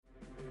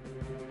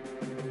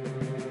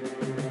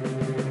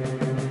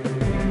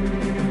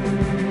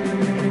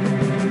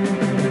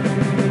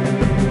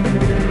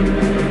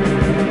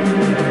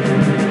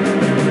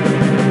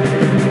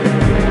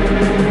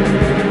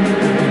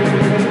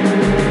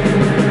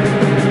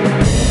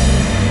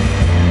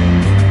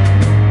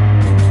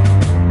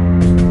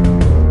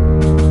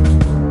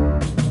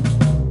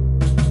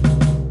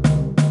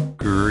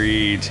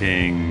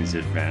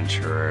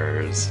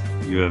adventurers.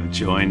 You have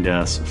joined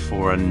us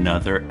for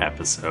another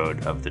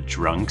episode of the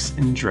Drunks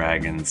and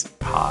Dragons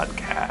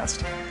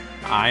podcast.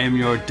 I am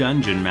your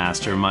dungeon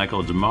master,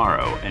 Michael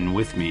Demaro, and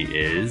with me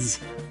is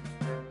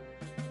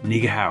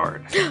Nika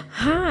Howard.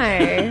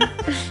 Hi.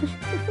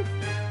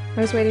 I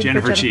was waiting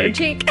Jennifer for Jennifer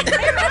Cheek.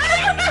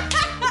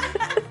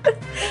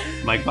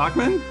 Mike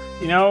Bachman.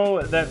 You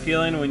know that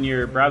feeling when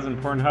you're browsing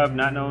Pornhub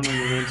not knowing what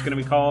your name's going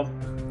to be called?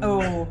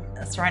 Oh,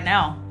 that's right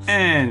now.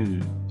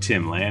 And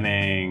Tim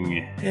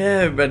Lanning.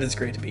 Yeah, but it's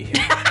great to be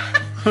here.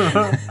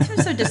 I'm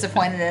so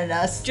disappointed in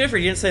us. Jennifer,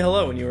 you didn't say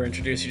hello when you were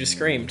introduced. You just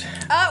screamed.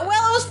 Well,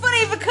 it was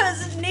funny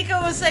because Nico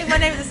was saying my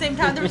name at the same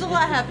time. There was a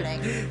lot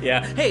happening.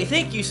 Yeah. Hey,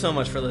 thank you so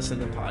much for listening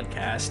to the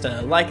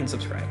podcast. Like and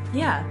subscribe.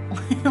 Yeah.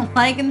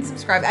 Like and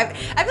subscribe. I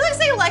feel like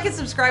saying like and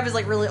subscribe is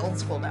like really old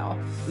school now.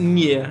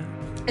 Yeah.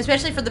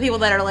 Especially for the people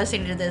that are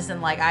listening to this in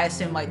like, I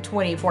assume like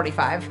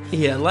 2045.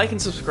 Yeah, like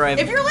and subscribe.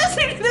 If you're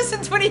listening to this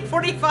in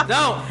 2045.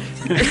 No.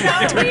 Tweet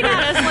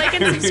at us, like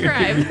and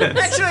subscribe.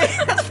 Actually,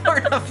 that's far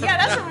enough. Yeah,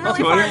 that's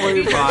really far in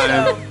the future,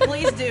 so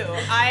please do.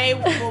 I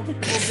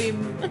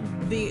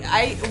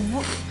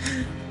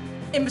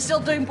am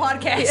still doing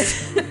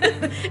podcasts.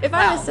 If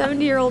I have a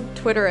 70-year-old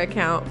Twitter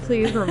account,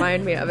 please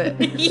remind me of it.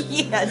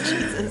 Yeah,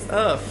 Jesus.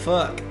 Oh,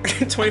 fuck.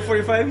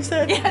 2045, you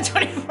said? Yeah,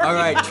 2045. All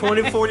right,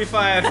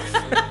 2045.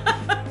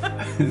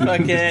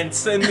 Fucking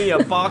send me a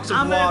box of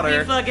I'm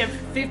water. gonna be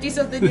fucking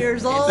 50-something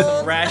years and old.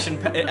 some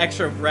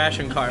extra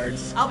ration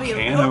cards. I'll be a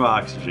Can of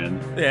oxygen.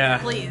 Yeah.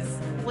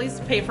 Please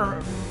pay for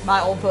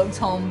my old folks'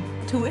 home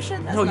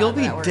tuition. That's No, not you'll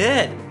be how that works.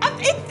 dead.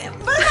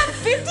 But I'm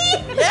 50?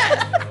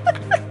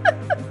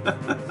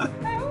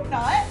 I hope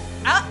not.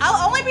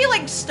 I'll only be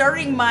like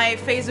starting my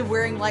phase of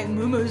wearing like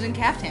muumuus and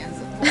caftans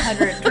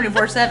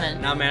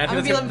 24/7. Nah, man,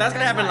 I think that's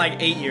gonna happen in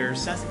like 8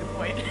 years. That's a good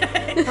point.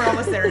 We're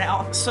almost there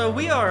now. So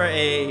we are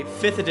a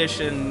 5th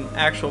edition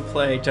actual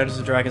play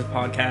Dungeons & Dragons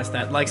podcast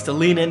that likes to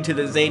lean into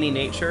the zany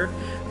nature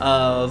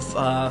of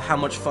how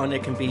much fun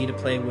it can be to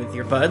play with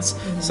your buds.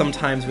 Mm-hmm.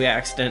 Sometimes we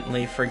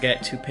accidentally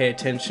forget to pay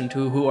attention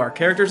to who our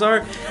characters are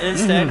and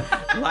instead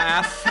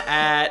laugh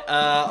at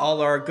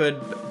all our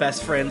good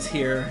best friends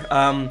here.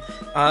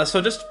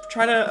 So just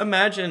try to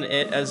imagine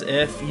it as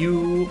if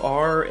you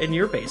are in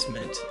your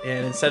basement,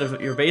 and instead of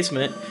your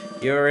basement,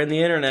 you're in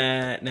the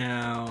internet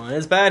now. And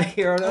it's bad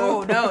here.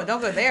 Oh no,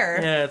 don't go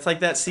there. Yeah, it's like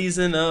that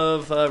season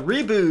of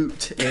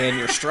Reboot, and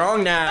you're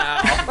strong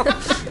now.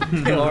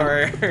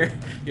 Or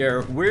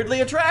you're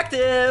weirdly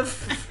attractive.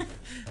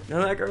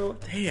 Know that girl?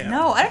 Damn.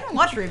 No, I didn't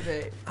watch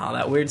Reboot. Oh,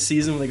 that weird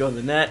season when they go to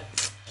the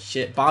net.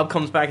 Shit, Bob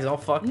comes back, he's all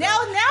fucked Now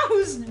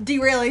who's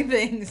derailing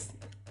things?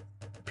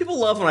 People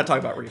love when I talk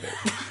about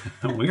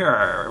Reboot. We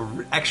are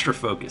extra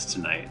focused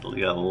tonight.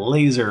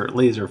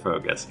 Laser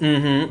focus.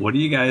 Mm-hmm. What do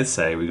you guys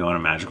say we go on a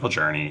magical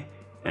journey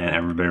and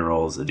everybody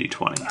rolls a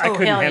d20? I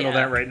couldn't hell handle yeah.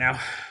 that right now.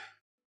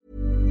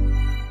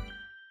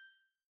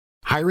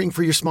 Hiring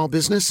for your small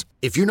business?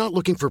 If you're not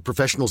looking for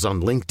professionals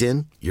on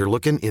LinkedIn, you're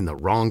looking in the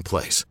wrong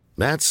place.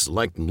 That's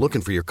like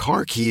looking for your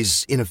car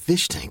keys in a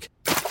fish tank.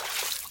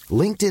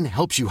 LinkedIn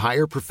helps you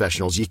hire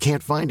professionals you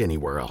can't find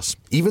anywhere else,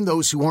 even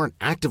those who aren't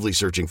actively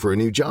searching for a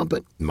new job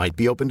but might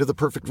be open to the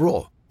perfect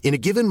role. In a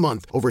given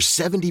month, over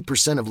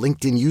 70% of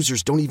LinkedIn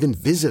users don't even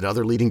visit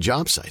other leading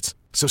job sites.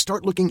 So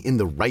start looking in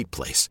the right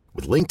place.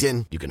 With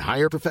LinkedIn, you can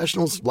hire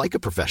professionals like a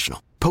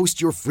professional.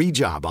 Post your free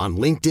job on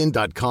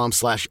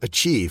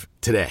linkedin.com/achieve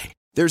today.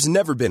 There's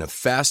never been a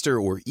faster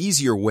or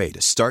easier way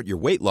to start your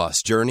weight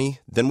loss journey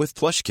than with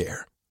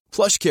PlushCare.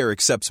 PlushCare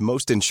accepts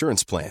most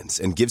insurance plans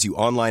and gives you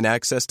online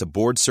access to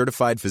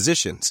board-certified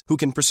physicians who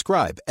can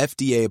prescribe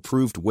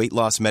FDA-approved weight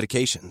loss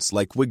medications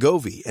like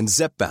Wegovy and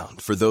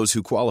Zepbound for those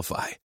who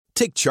qualify.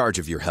 Take charge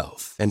of your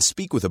health and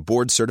speak with a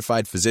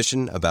board-certified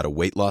physician about a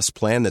weight loss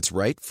plan that's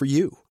right for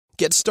you.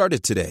 Get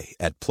started today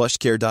at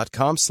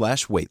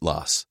plushcare.com/weight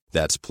loss.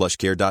 That's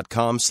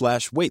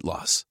plushcare.com/weight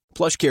loss.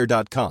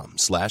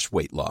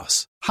 plushcare.com/weight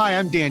loss. Hi,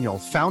 I'm Daniel,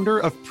 founder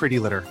of Pretty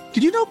Litter.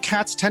 Did you know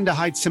cats tend to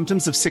hide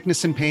symptoms of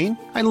sickness and pain?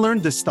 I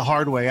learned this the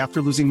hard way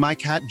after losing my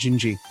cat,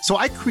 Gingy. So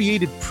I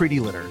created Pretty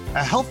Litter,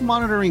 a health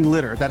monitoring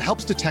litter that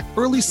helps detect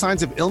early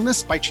signs of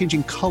illness by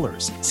changing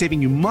colors, saving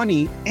you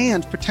money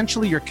and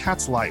potentially your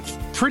cat's life.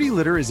 Pretty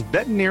Litter is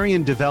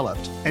veterinarian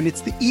developed, and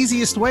it's the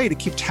easiest way to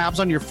keep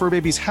tabs on your fur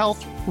baby's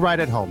health right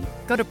at home.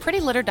 Go to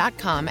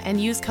prettylitter.com and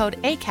use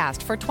code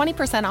ACAST for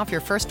 20% off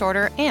your first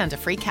order and a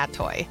free cat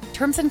toy.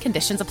 Terms and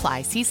conditions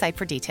apply. See site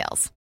for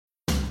details.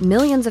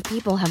 Millions of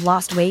people have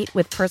lost weight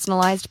with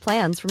personalized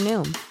plans from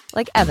Noom.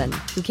 Like Evan,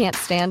 who can't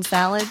stand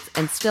salads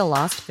and still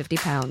lost 50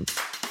 pounds.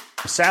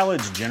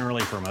 Salads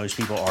generally for most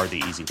people are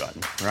the easy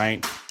button,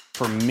 right?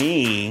 For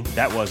me,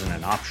 that wasn't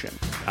an option.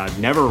 I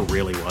never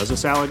really was a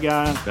salad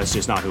guy. That's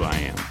just not who I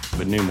am.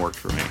 But Noom worked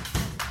for me.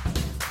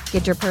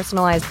 Get your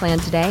personalized plan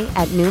today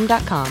at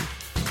Noom.com.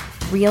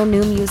 Real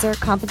Noom user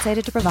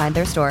compensated to provide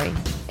their story.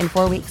 In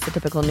 4 weeks, the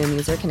typical Noom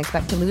user can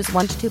expect to lose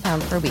 1 to 2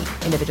 pounds per week.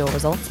 Individual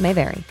results may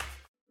vary.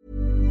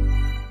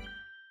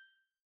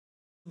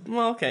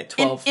 Well, okay,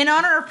 12. In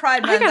honor of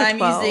Pride Month, I'm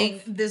 12.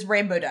 using this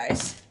rainbow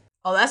dice.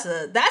 Oh, that's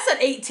an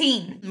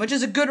 18, which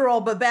is a good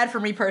roll, but bad for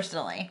me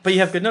personally. But you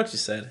have good notes, you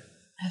said.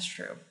 That's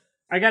true.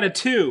 I got a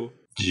 2.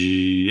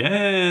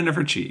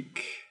 Jennifer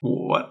Cheek.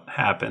 What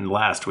happened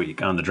last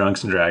week on the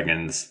Drunks and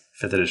Dragons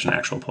 5th edition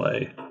actual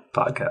play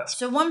podcast?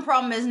 So one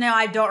problem is now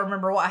I don't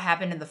remember what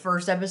happened in the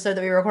first episode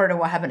that we recorded and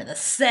what happened in the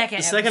second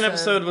episode. The second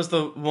episode was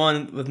the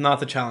one with not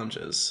the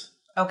challenges.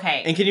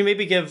 Okay. And can you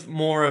maybe give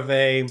more of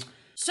a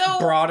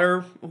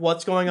broader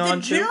what's going on?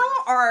 The general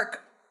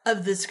arc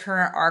of this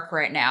current arc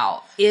right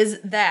now is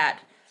that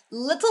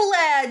little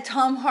lad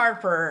Tom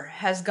Harper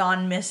has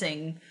gone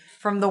missing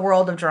from the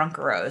world of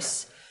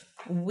Drunkeros.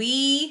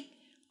 We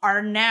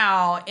are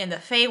now in the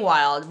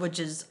Feywild, which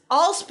is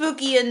all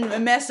spooky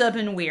and messed up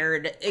and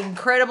weird.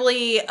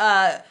 Incredibly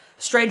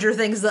Stranger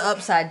Things the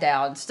Upside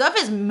Down. Stuff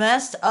is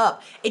messed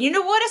up. And you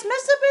know what? It's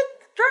messed up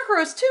in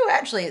Drunkeros too,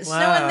 actually. It's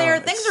snowing there.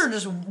 Things are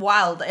just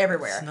wild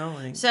everywhere.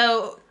 Snowing.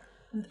 So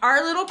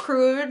our little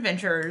crew of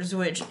adventurers,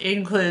 which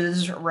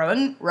includes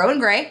Rowan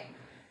Gray,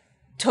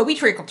 Toby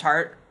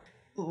Treacletart,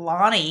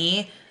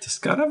 Lonnie. Does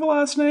Scott have a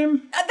last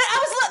name?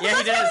 Yeah,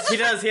 he does. He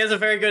does. He has a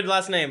very good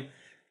last name.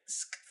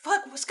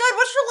 Fuck, Scott,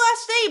 what's your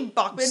last name,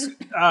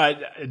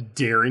 Bachman?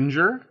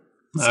 Derringer.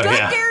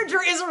 Scott Derringer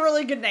is a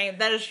really good name.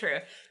 That is true.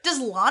 Does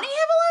Lonnie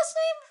have a last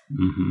name?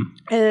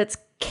 Mm-hmm. It's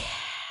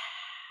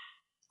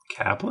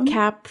Kaplan?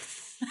 Yeah,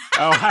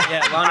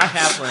 Lonnie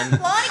Kaplan.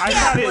 I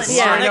thought his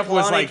startup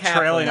was like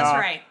trailing off.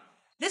 That's right.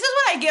 This is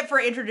what I get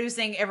for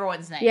introducing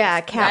everyone's names. Yeah,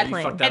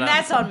 Kaplan. And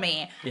that's on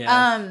me.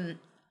 Yeah.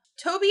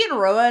 Toby and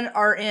Rowan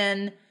are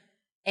in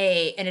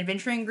an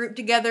adventuring group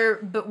together,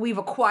 but we've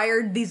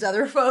acquired these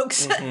other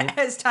folks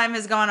as time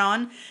has gone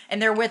on, and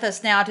they're with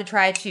us now to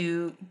try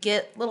to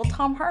get little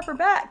Tom Harper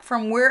back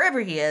from wherever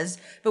he is.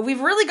 But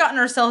we've really gotten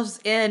ourselves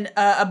in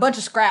a bunch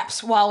of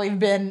scraps while we've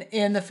been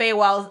in the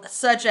Feywild,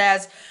 such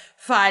as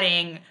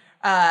fighting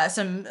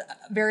some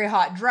very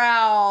hot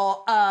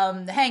drow,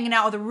 hanging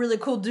out with a really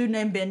cool dude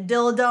named Ben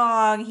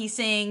Dilladong. He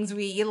sings.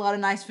 We eat a lot of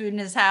nice food in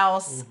his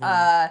house.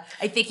 I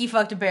think he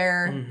fucked a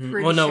bear.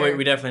 Well, no,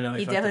 we definitely know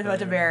he definitely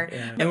fucked a bear.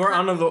 Yeah. And we're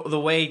on the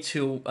way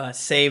to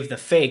save the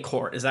Fey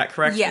Court. Is that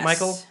correct, Yes.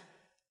 Michael?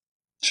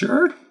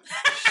 Sure.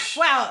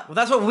 Wow. Well,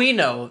 that's what we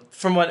know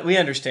from what we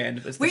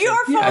understand. We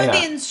are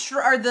following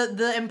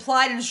the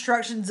implied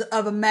instructions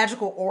of a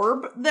magical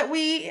orb that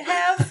we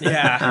have.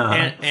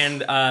 Yeah,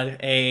 and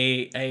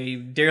a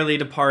dearly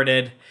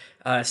departed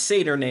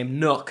satyr named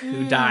Nook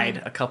who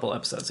died a couple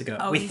episodes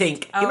ago. We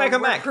think he might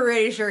come back. We're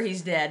pretty sure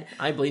he's dead.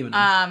 I believe in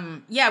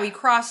him. Yeah, we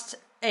crossed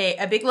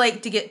a big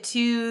lake to get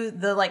to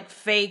the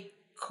Fey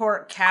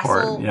Court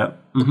castle. Court,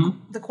 yep.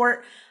 Mm-hmm. The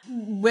court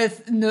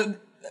with Nook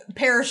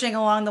perishing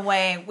along the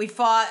way. We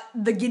fought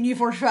the Ginyu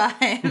Force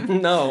 5.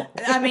 No.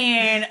 I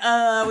mean,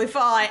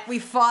 we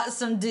fought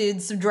some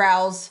dudes, some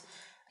drows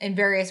in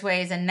various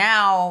ways, and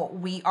now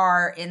we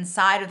are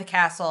inside of the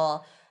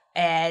castle,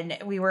 and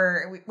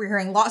we're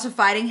hearing lots of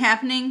fighting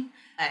happening,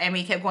 and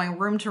we kept going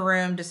room to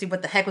room to see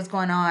what the heck was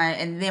going on,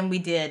 and then we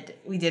did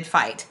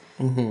fight.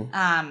 Mm-hmm.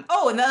 And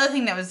the other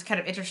thing that was kind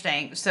of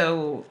interesting,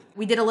 so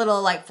we did a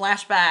little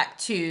flashback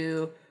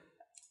to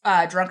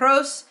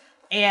Drunkeros,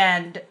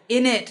 and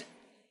in it,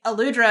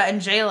 Aludra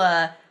and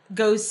Jayla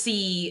go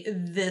see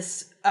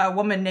this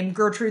woman named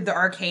Gertrude the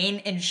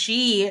Arcane, and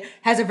she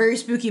has a very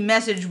spooky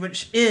message,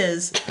 which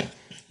is,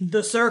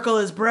 the circle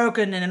is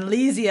broken, and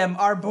Elysium,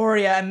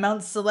 Arborea, and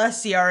Mount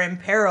Celestia are in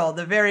peril.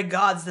 The very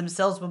gods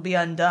themselves will be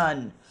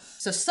undone.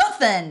 So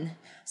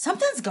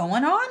something's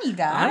going on, you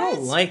guys. I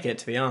don't like it,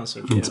 to be honest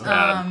with you. It's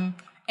bad.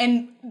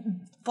 And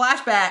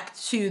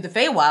flashback to the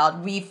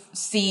Feywild, we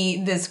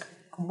see this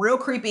real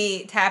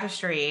creepy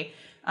tapestry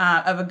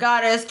of a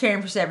goddess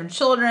caring for 7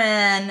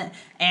 children,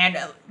 and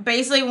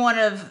basically one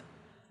of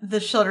the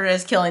children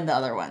is killing the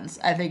other ones,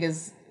 I think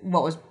is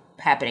what was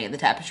happening in the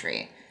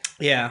tapestry.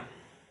 Yeah.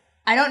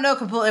 I don't know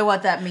completely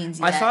what that means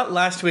yet. I thought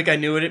last week I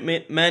knew what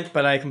it meant,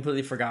 but I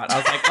completely forgot. I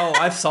was like, oh,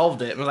 I've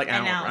solved it. And I was like, I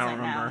don't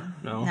remember.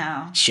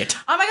 No. Shit.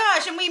 Oh my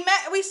gosh, and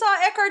we saw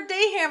Eckhart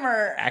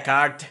Dayhammer.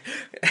 Eckhart.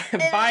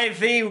 By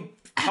the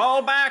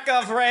callback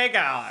of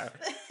Rhaegar.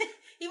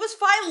 He was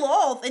fighting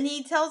Lolth, and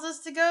he tells us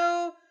to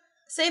go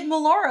save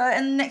Melora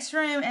in the next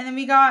room, and then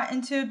we got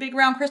into a big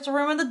round crystal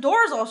room, and the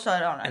doors all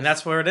shut on us. And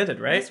that's where it ended,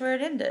 right? That's where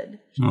it ended.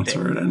 That's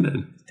where it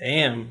ended.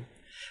 Damn.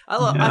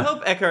 I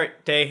hope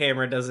Eckhart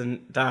Dayhammer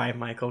doesn't die,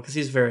 Michael, because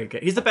he's very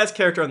good. He's the best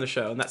character on the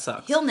show, and that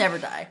sucks. He'll never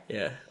die.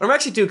 Yeah. Or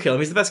actually do kill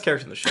him. He's the best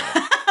character on the show.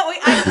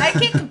 I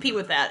can't compete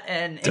with that,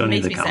 and it makes me sad. Don't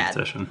need the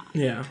competition.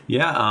 Yeah.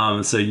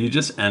 Yeah, so you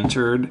just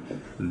entered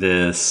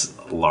this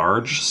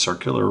large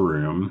circular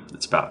room.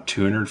 It's about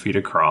 200 feet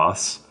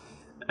across,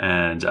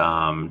 and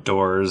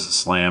doors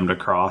slammed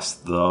across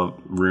the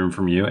room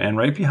from you and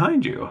right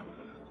behind you.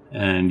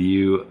 And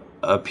you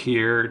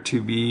appear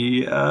to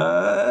be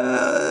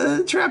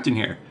trapped in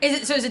here.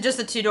 Is it just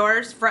the 2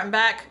 doors, front and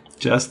back?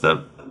 Just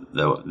the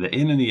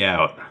in and the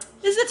out.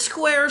 Is it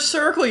square or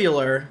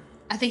circular?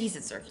 I think he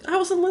said circular. I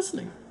wasn't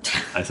listening.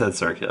 I said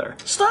circular.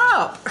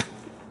 Stop!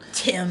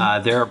 Tim.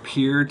 There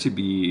appear to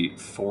be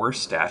 4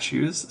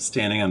 statues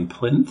standing on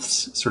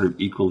plinths, sort of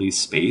equally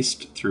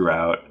spaced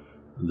throughout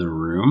the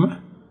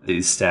room.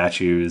 These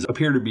statues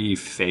appear to be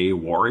Fey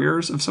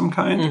warriors of some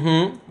kind.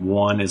 Mm-hmm.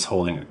 One is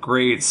holding a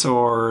great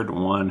sword.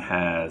 One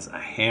has a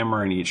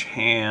hammer in each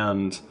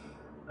hand.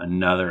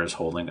 Another is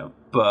holding a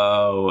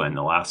bow. And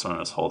the last one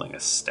is holding a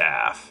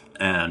staff.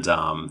 And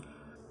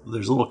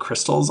there's little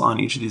crystals on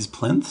each of these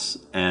plinths.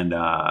 And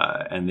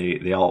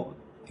they all,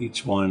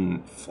 each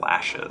one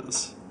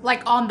flashes.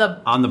 Like on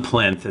the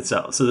plinth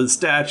itself. So the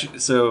statue,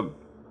 so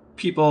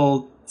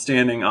people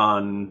standing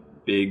on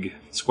big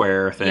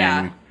square thing.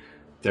 Yeah.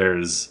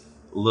 There's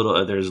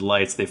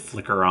lights, they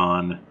flicker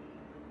on,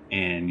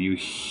 and you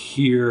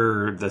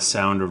hear the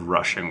sound of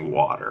rushing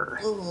water.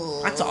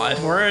 That's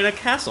odd. We're in a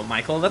castle,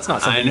 Michael. That's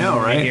not something I know,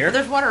 right? Here.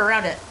 There's water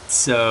around it.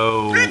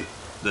 So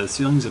the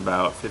ceiling's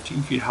about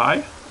 15 feet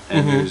high,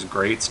 and there's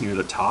grates near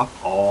the top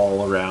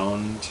all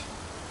around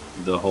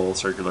the whole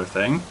circular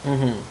thing.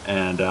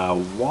 And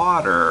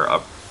water,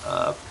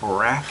 a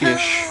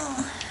brackish,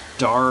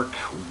 dark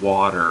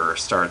water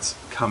starts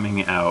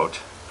coming out,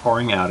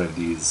 pouring out of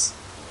these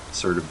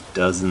sort of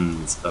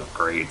dozens of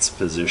grates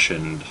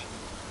positioned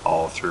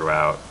all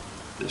throughout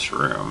this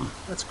room.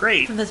 That's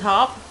great. From the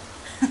top.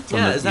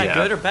 Yeah, is that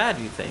good or bad,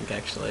 do you think,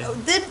 actually?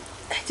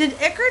 Did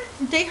Eckert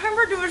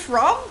Dayheimer do us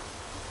wrong?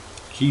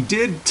 He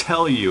did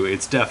tell you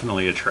it's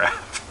definitely a trap.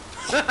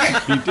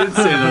 He did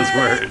say those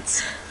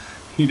words.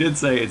 He did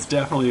say it's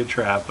definitely a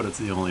trap, but it's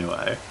the only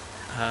way.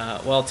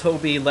 Well,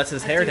 Toby lets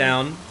his hair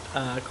down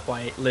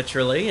quite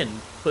literally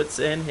and puts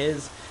in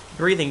his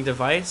breathing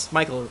device.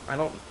 Michael, I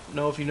don't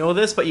know if you know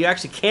this, but you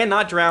actually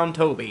cannot drown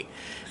Toby.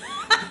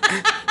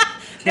 Can't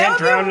That would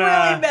drown. be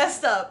really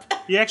messed up.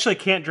 You actually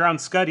can't drown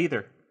Scud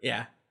either.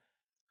 Yeah.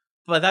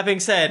 But that being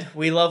said,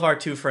 we love our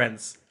two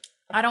friends.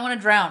 I don't want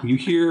to drown. You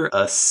hear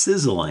a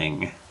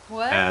sizzling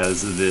What?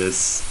 as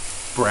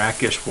this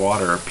brackish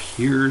water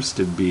appears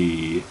to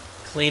be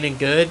clean and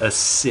good,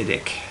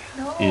 acidic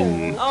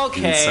in some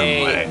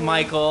Okay, way.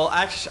 Michael.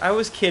 Actually, I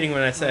was kidding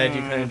when I said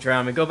you couldn't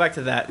drown me. Go back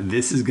to that.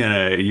 This is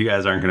you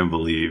guys aren't gonna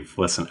believe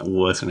what's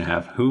gonna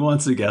happen. Who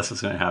wants to guess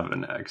what's gonna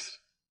happen next?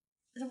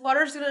 The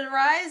water's gonna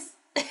rise.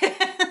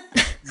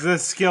 The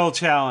skill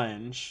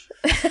challenge.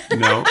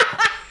 No.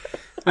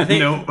 I think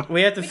No.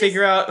 we have to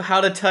figure out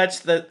how to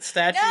touch the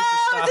statue to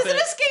stop Is it it.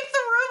 an escape the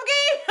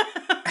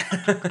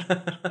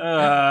room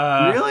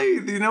game?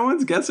 Really? No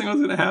one's guessing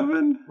what's gonna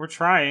happen? We're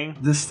trying.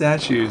 The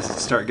statues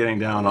start getting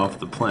down off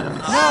the plinth.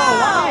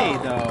 No way,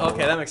 though.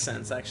 Okay, that makes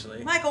sense,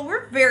 actually. Michael,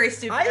 we're very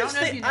stupid. I don't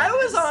know if you know I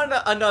was this. on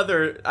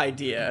another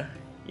idea,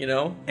 you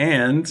know?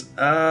 And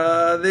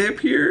they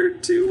appear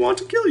to want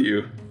to kill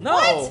you. No.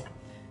 What?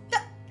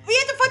 We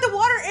have to fight the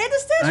water and the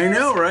statues? I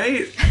know,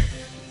 right?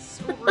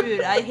 So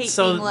rude. I hate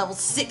So- being level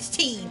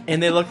 16.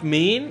 And they look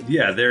mean?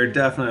 Yeah, they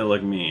definitely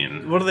look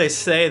mean. What do they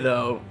say,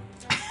 though?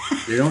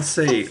 They don't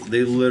say,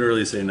 they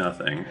literally say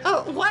nothing.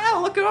 Oh,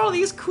 wow, look at all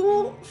these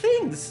cool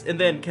things. And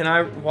then, can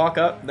I walk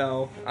up?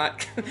 No. I've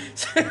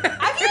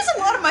used a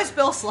lot of my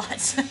spell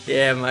slots.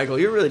 Yeah, Michael,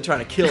 you're really trying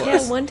to kill Yeah,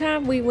 us. one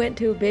time we went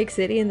to a big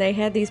city and they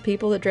had these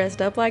people that dressed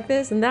up like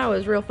this, and that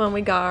was real fun. We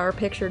got our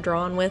picture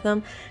drawn with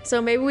them.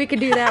 So maybe we could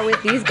do that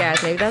with these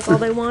guys. Maybe that's all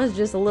they want is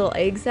just a little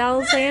egg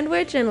salad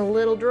sandwich and a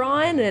little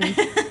drawing, and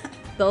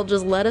they'll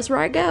just let us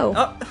right go.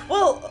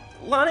 Well,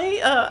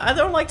 Lonnie, I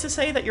don't like to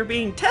say that you're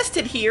being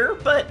tested here,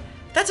 but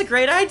that's a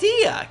great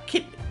idea.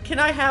 Can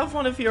I have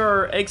one of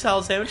your egg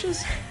salad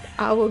sandwiches?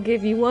 I will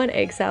give you one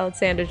egg salad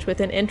sandwich with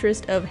an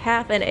interest of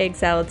half an egg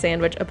salad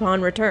sandwich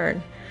upon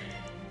return.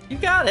 You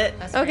got it.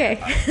 Okay.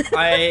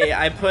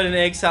 I put an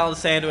egg salad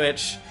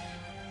sandwich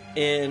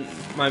in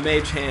my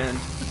mage hand,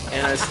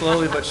 and I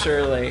slowly but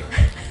surely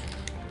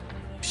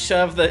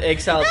shove the egg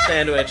salad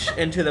sandwich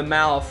into the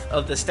mouth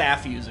of the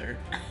staff user.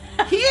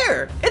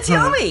 Here, it's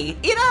yummy.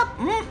 Eat up.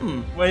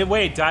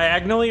 Wait,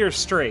 diagonally or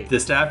straight? The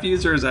staff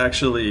user is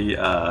actually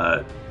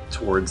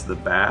towards the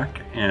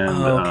back, and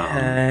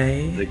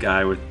Okay. the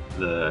guy with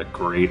the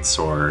great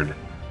sword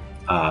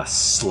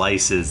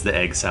slices the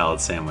egg salad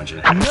sandwich in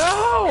half.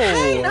 No!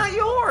 Hey, not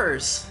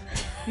yours.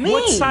 Me.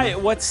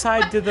 What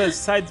side did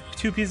the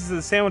two pieces of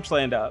the sandwich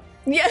land up?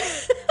 Yeah.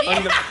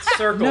 On the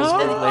circles, No.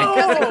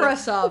 probably. Cut the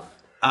crust off.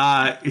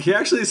 He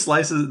actually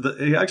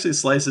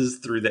slices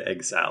through the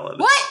egg salad.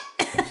 What?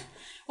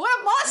 What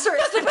a monster!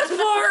 That's the best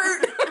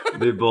part!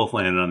 They both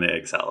landed on the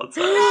egg salad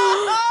side. You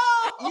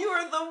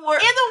are the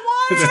worst. In the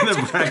water!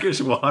 Then the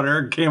brackish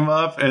water came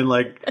up and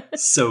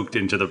soaked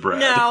into the bread.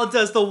 Now,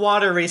 does the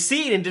water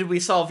recede, and did we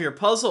solve your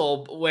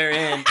puzzle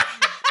wherein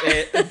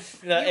the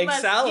egg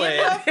salad?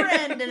 Give a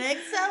friend an egg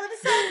salad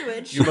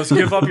sandwich. You must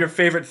give up your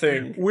favorite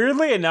thing.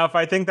 Weirdly enough,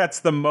 I think that's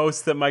the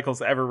most that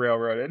Michael's ever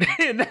railroaded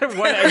in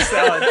one egg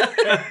salad.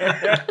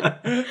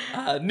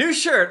 New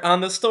shirt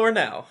on the store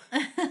now.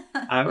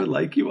 I would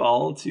like you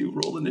all to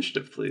roll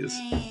initiative, please.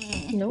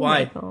 No, Why?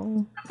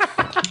 Michael.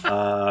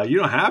 You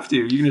don't have to.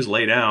 You can just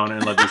lay down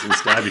and let these things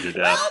stab you to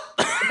death.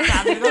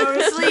 Time to go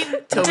to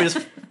sleep. Toby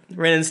just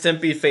Ren and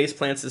Stimpy face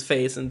plants his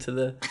face into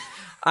the...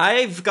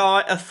 I've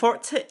got a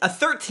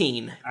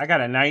 13. I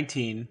got a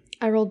 19.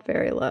 I rolled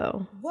very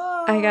low.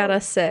 Whoa. I got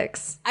a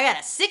 6. I got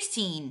a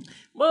 16.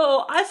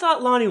 Well, I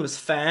thought Lonnie was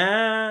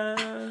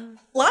fast.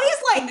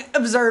 Lonnie's like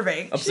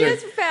observing. She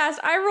is fast.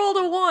 I rolled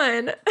a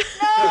 1.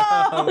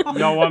 No.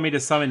 Y'all want me to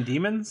summon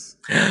demons?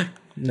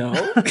 No.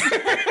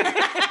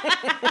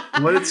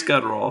 What did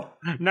Scud roll?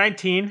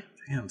 19.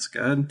 Damn,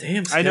 Scud.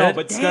 Damn, Scud. I know,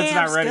 but Scud's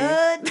not ready.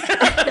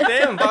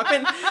 Damn,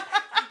 Bachman.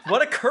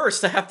 What a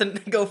curse to have to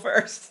go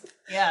first.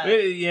 Yeah.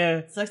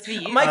 Yeah. Sucks to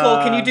be you. Michael,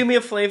 can you do me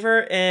a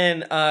favor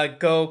and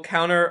go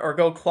counter or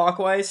go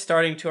clockwise,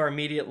 starting to our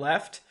immediate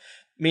left?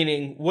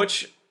 Meaning,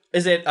 which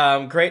is it?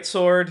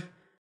 Greatsword,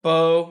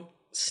 bow,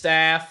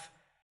 staff.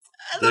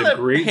 The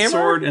great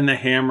sword and the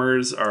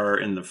hammers are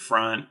in the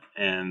front,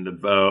 and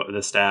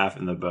the staff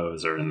and the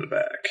bows are in the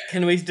back.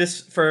 Can we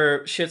just, for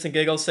shits and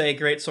giggles, say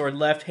greatsword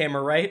left,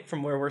 hammer right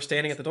from where we're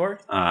standing at the door?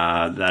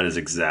 That is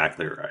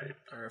exactly right.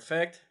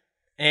 Perfect.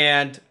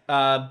 And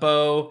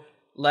bow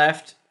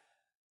left,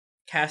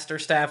 caster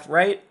staff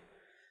right.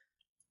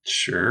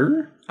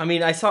 Sure. I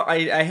mean, I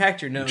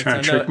hacked your notes.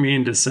 Trying to trick me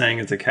into saying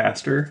it's a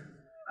caster.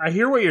 I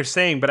hear what you're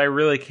saying, but I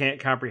really can't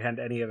comprehend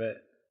any of it.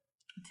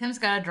 Tim's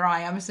got a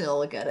drawing. I'm just gonna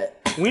look at it.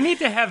 We need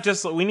to have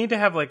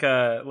like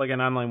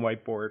an online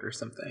whiteboard or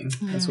something.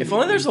 If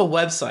only there's a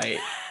website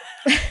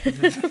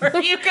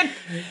where you can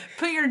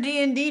put your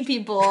D&D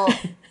people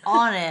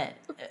on it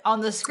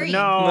on the screen.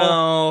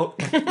 No,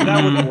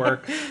 that wouldn't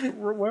work.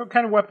 What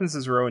kind of weapons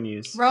does Rowan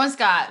use? Rowan's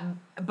got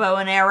bow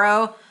and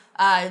arrow.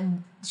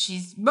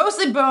 She's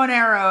mostly bow and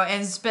arrow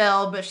and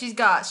spell, but she's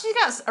got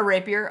a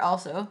rapier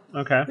also.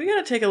 Okay. We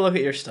gotta take a look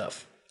at your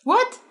stuff.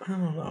 What? I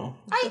don't know.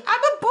 I'm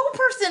a bow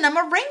person. I'm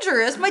a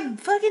ranger. That's my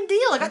fucking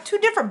deal. I got 2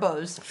 different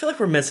bows. I feel like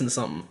we're missing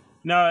something.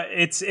 No,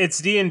 it's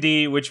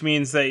D&D, which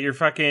means that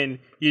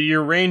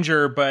you're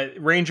ranger, but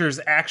rangers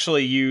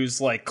actually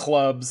use like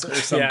clubs or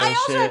something. I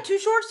also have 2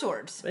 short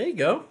swords. There you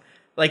go.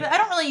 Like, but I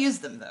don't really use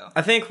them though.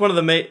 I think one of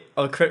the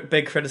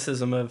big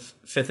criticism of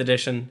 5th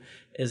edition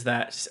is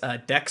that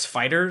Dex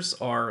fighters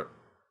are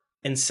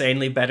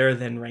insanely better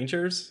than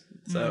rangers.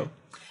 So,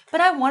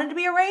 but I wanted to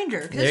be a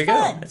ranger because it's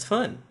fun. It's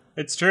fun.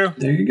 It's true.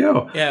 There you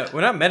go. Yeah,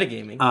 we're not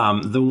metagaming.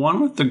 The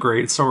one with the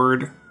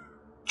greatsword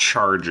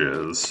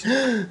charges.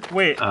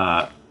 Wait.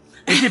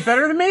 Is it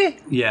better than me?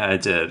 Yeah,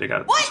 it did. It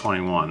got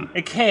 21.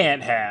 It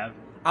can't have.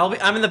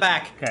 I'm in the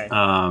back. Okay.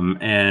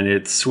 And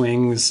it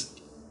swings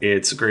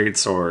its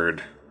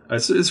greatsword.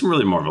 It's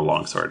really more of a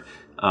longsword.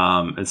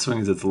 It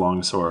swings its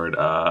longsword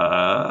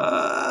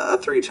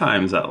 3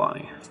 times at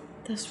Lonnie.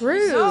 That's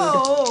rude.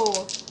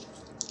 No.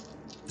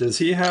 Does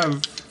he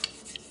have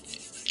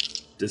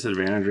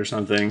disadvantage or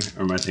something?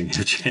 Or am I thinking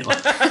of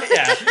Jayla?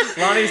 Yeah,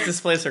 Lonnie's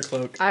displays her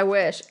cloak. I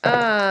wish.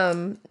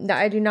 No,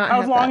 I do not.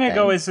 How have long that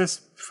ago thing. is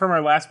this from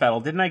our last battle?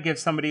 Didn't I give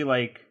somebody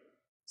like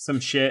some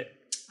shit?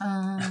 You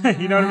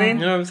know what I mean?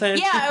 You know what I'm saying?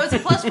 Yeah, it was a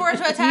 +4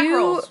 to attack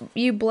rolls.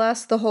 You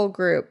bless the whole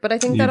group, but I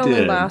think that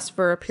only lasts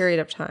for a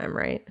period of time,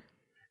 right?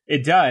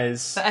 It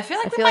does. But I feel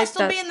like we might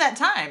still be in that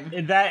time.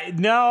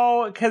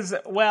 No, because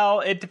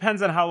it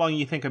depends on how long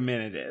you think a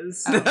minute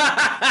is.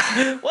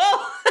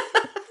 Well,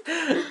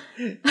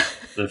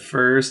 The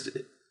first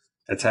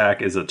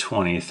attack is a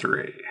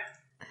 23.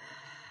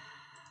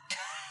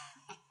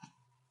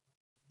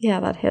 Yeah,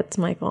 that hits,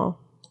 Michael.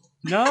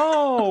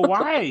 No,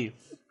 why?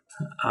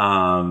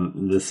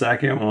 The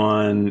second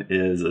one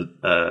is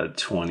a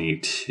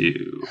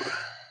 22.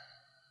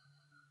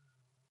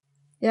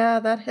 Yeah,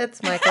 that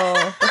hits, Michael.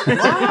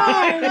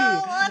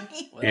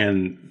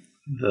 And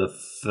the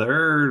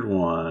third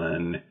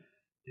one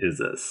is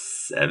a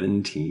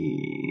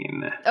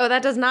 17. Oh,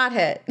 that does not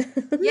hit.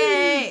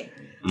 Yay!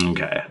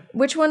 Okay.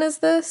 Which one is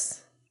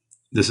this?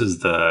 This is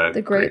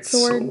the great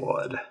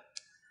sword.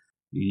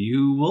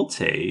 You will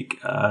take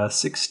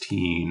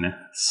 16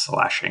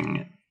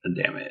 slashing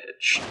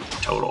damage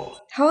total.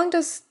 How long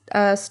does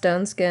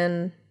stone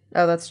skin?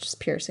 Oh, that's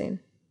just piercing.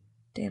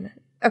 Damn it.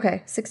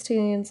 Okay,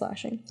 16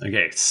 slashing.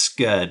 Okay,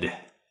 Scud.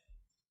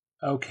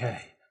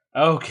 Okay.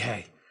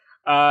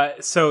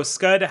 So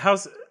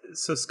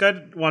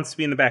Scud wants to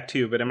be in the back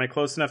too, but am I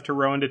close enough to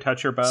Rowan to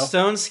touch her bow?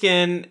 Stone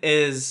skin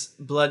is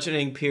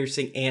bludgeoning,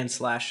 piercing, and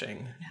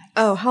slashing.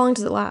 Oh, how long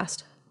does it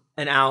last?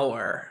 An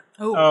hour.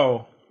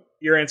 Oh,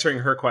 you're answering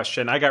her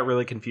question. I got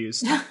really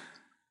confused.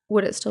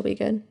 Would it still be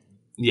good?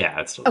 Yeah,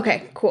 it's still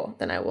Okay, cool.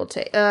 Then I will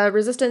take.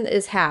 Resistant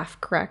is half,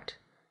 correct?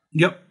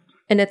 Yep.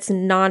 And it's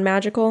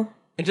non-magical?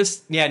 And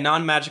just,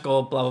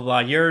 non-magical, blah, blah, blah.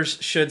 Yours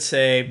should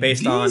say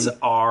based on... These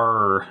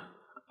are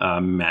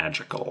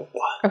magical.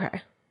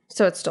 Okay,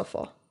 so it's still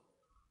full.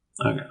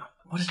 Okay.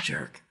 What a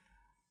jerk.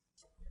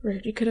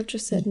 Rude. You could have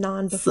just said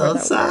non before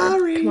that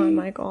word. Come on,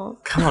 Michael.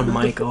 Come on,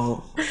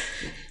 Michael.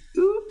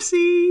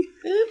 Oopsie.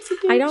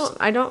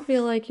 I don't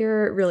feel like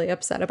you're really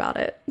upset about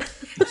it.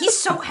 He's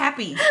so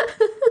happy.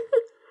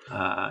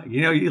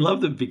 You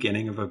love the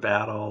beginning of a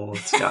battle.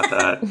 It's got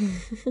that.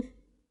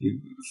 You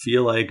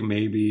feel like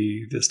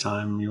maybe this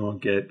time you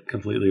won't get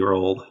completely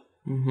rolled.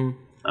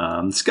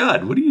 Mm-hmm.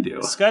 Scud, what do you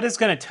do? Scud is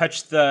going to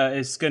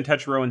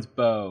touch Rowan's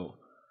bow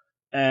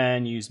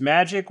and use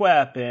magic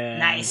weapon.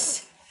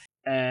 Nice.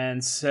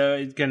 And so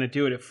it's going to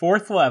do it at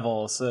 4th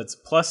level. So it's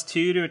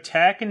 +2 to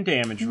attack and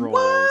damage rolls.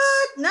 What?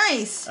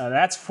 Nice.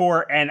 That's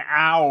for an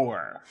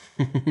hour.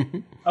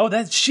 Oh,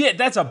 that's shit.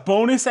 That's a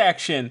bonus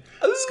action.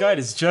 Scud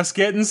is just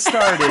getting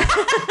started.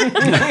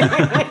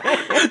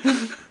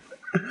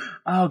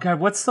 Oh, God.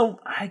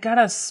 I got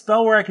a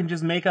spell where I can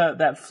just make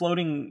that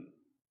floating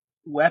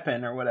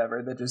weapon or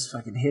whatever that just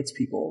fucking hits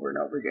people over and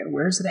over again.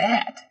 Where's it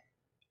at?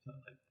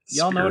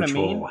 Y'all know what I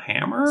mean?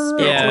 Hammer?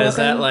 Yeah, is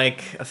that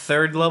like a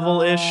 3rd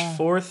level-ish,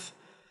 4th?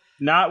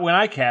 Not when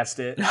I cast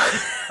it.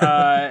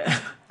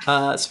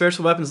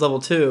 Spiritual weapons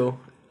level 2.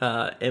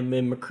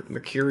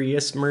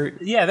 Mercurius.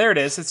 Yeah, there it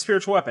is. It's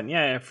spiritual weapon.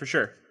 Yeah, for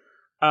sure.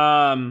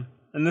 And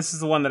this is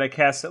the one that I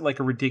cast at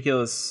like a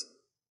ridiculous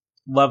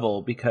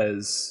level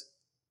because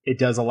it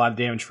does a lot of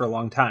damage for a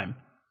long time.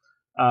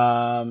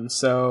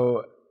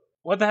 So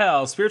what the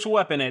hell? Spiritual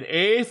weapon at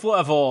 8th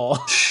level.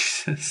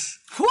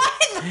 What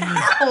in the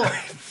hell?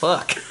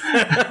 Fuck.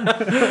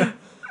 That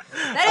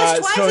is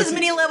twice as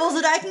many levels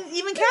that I can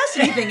even cast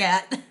anything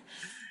at.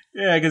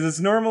 Yeah, because it's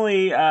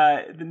normally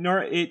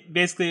it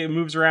basically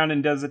moves around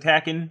and does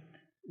attacking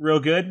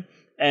real good,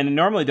 and it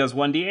normally does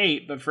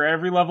 1d8. But for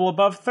every level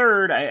above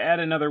 3rd, I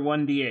add another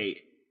 1d8.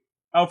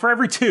 Oh, for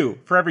every two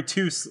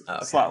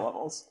slot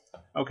levels.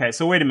 Okay,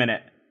 so wait a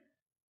minute.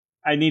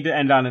 I need to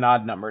end on an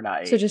odd number,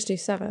 not 8. So just do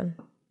 7.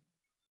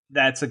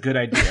 That's a good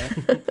idea.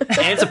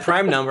 And it's a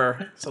prime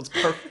number, so it's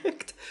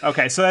perfect.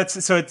 Okay, so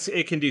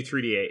it can do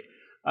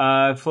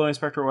 3d8. Floating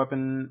spectral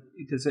weapon,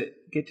 does it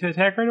get to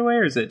attack right away,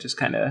 or is it just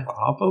kind of...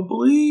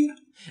 Probably.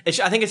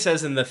 I think it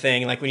says in the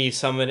thing, like when you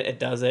summon it, it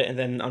does it, and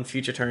then on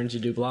future turns you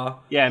do blah.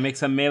 Yeah, it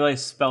makes a melee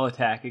spell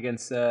attack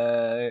against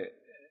a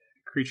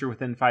creature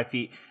within 5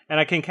 feet,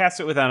 and I can cast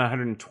it within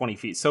 120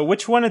 feet. So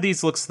which one of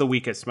these looks the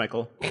weakest,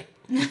 Michael?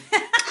 The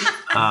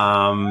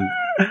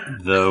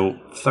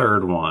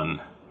 3rd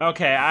one.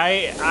 Okay,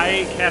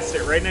 I cast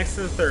it right next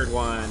to the 3rd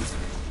one,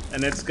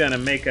 and it's gonna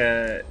make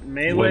a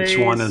melee. Which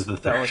one is the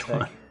 3rd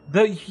one?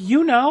 The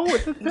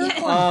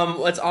 3rd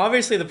one. It's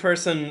obviously the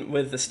person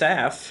with the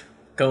staff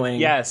going.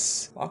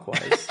 Yes,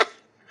 clockwise.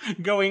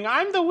 Going.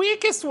 I'm the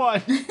weakest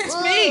one.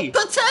 It's me.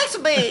 Protect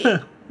me.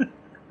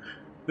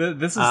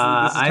 This is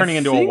turning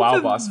into a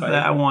WoW boss fight.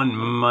 That one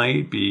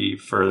might be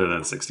further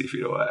than 60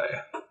 feet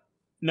away.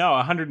 No,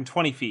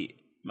 120 feet,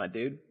 my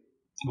dude.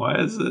 Why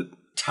is it?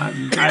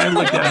 I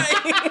look at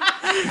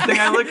the thing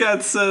I look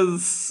at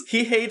says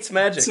he hates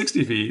magic.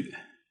 60 feet.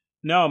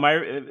 No,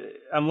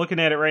 I'm looking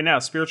at it right now.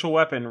 Spiritual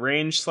weapon,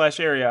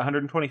 range/area,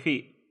 120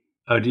 feet.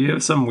 Oh, do you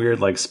have some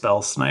weird like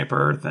spell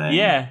sniper thing?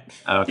 Yeah.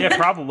 Okay. Yeah,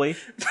 probably.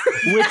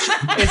 Which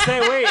is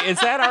that? Wait, is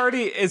that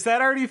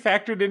already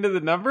factored into the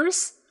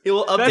numbers? It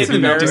will update.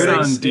 They can do it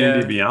on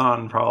D&D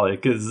Beyond probably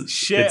because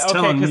it's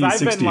telling me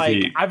 60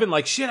 feet. I've been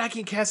like, shit, I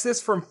can cast this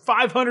from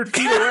 500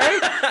 feet away.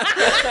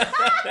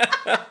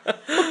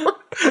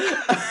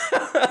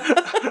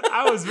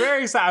 I was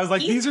very excited. I was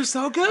like, these are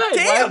so good.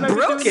 Damn,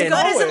 broken.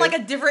 Scud isn't like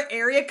a different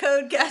area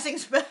code casting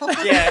spell.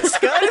 Yeah,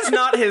 Scud is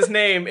not his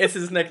name. It's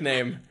his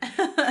nickname.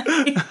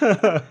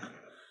 Yeah,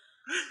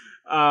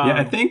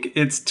 I think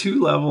it's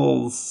 2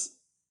 levels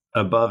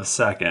above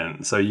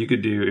 2nd. So you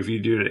could do, if you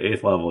do it at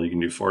 8th level, you can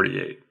do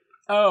 48.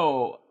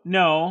 Oh,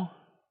 no.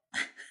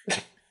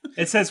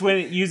 It says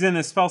when using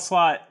a spell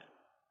slot.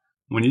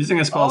 When using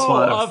a spell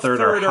slot of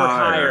 3rd or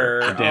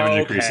higher, the damage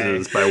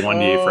increases by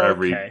 1d8 for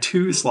every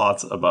 2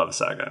 slots above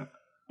 2nd.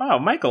 Oh,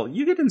 Michael,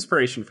 you get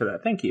inspiration for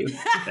that. Thank you.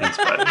 Thanks,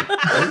 buddy.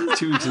 This is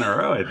 2 weeks in a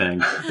row, I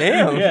think.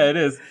 Damn. Yeah, it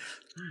is.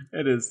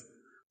 It is.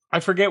 I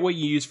forget what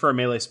you use for a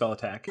melee spell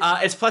attack.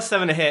 It's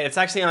 +7 to hit. It's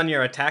actually on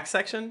your attack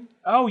section.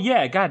 Oh,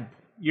 yeah. God,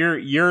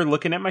 you're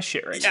looking at my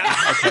shit right now.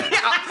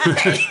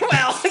 Okay.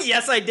 Well,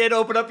 yes, I did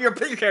open up your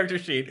character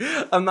sheet.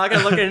 I'm not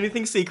going to look at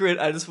anything secret.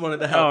 I just wanted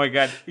to help. Oh, my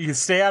God. You can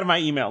stay out of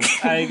my emails.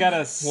 I got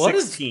a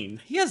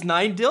 16. He has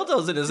 9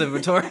 dildos in his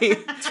inventory.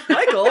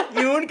 Michael,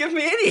 you wouldn't give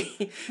me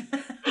any.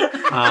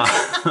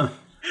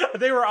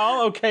 They were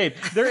all okay.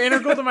 They're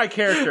integral to my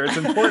character. It's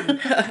important.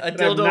 A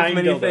dildo of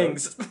many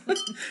things.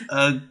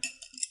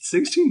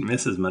 16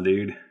 misses, my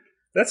dude.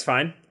 That's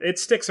fine. It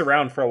sticks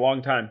around for a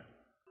long time.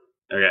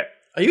 Okay.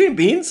 Are you eating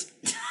beans?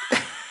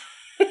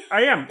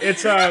 I am.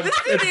 It's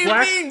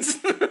black. Beans.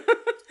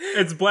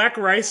 It's black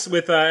rice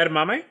with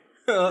edamame.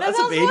 That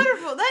sounds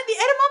wonderful. The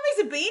edamame's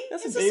a bean.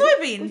 It's a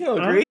soybean. We all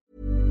agree.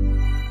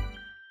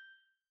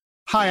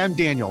 Hi, I'm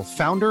Daniel,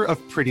 founder of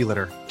Pretty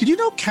Litter. Did you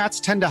know cats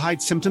tend to hide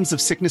symptoms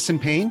of sickness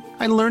and pain?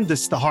 I learned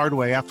this the hard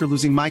way after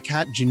losing my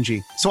cat,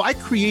 Gingy. So I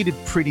created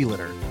Pretty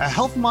Litter, a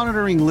health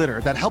monitoring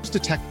litter that helps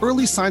detect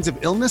early signs of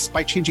illness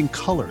by changing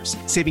colors,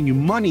 saving you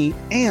money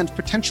and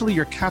potentially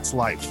your cat's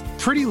life.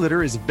 Pretty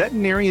Litter is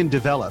veterinarian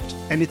developed,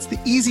 and it's the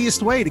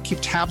easiest way to keep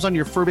tabs on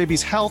your fur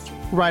baby's health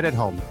right at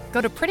home.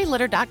 Go to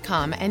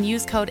prettylitter.com and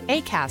use code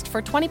ACAST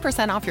for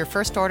 20% off your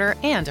first order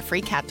and a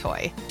free cat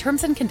toy.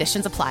 Terms and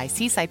conditions apply.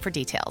 See site for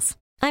details.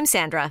 I'm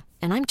Sandra,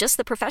 and I'm just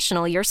the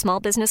professional your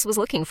small business was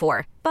looking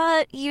for.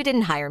 But you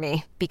didn't hire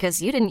me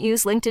because you didn't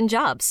use LinkedIn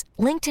Jobs.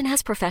 LinkedIn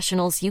has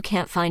professionals you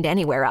can't find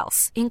anywhere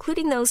else,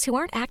 including those who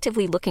aren't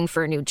actively looking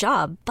for a new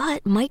job,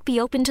 but might be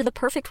open to the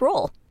perfect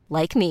role,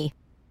 like me.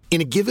 In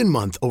a given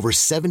month, over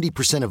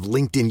 70% of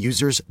LinkedIn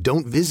users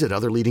don't visit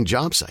other leading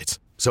job sites.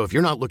 So if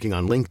you're not looking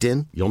on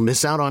LinkedIn, you'll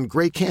miss out on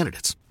great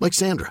candidates like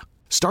Sandra.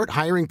 Start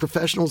hiring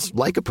professionals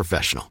like a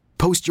professional.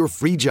 Post your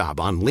free job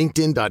on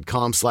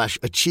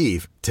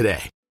linkedin.com/achieve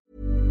today.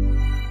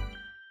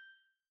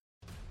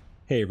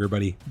 Hey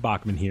everybody,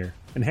 Bachman here.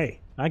 And hey,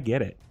 I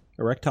get it.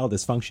 Erectile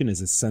dysfunction is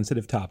a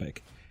sensitive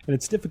topic, and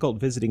it's difficult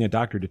visiting a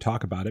doctor to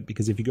talk about it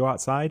because if you go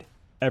outside,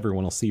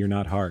 everyone will see you're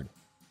not hard.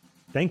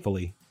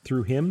 Thankfully,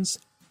 through HIMS,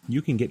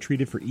 you can get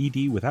treated for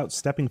ED without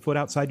stepping foot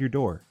outside your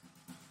door.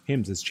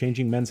 HIMS is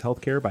changing men's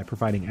healthcare by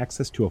providing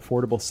access to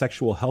affordable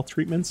sexual health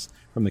treatments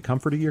from the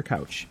comfort of your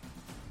couch.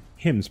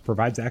 HIMS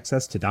provides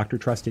access to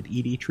doctor-trusted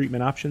ED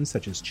treatment options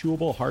such as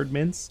chewable hard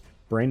mints,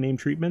 brand name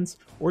treatments,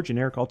 or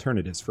generic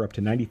alternatives for up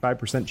to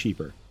 95%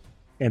 cheaper.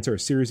 Answer a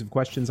series of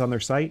questions on their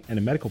site, and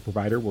a medical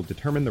provider will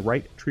determine the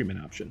right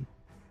treatment option.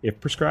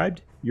 If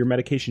prescribed, your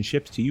medication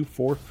ships to you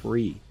for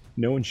free,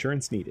 no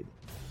insurance needed.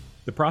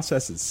 The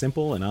process is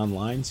simple and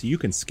online, so you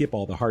can skip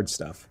all the hard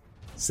stuff.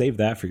 Save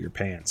that for your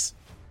pants.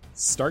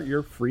 Start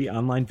your free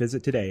online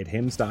visit today at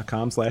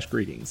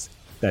hims.com/greetings.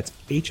 That's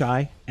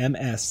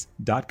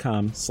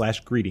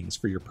HIMS.com/greetings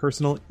for your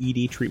personal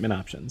ED treatment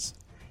options.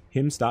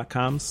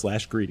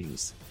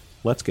 hims.com/greetings.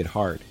 Let's get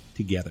hard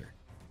together.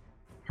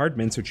 Hard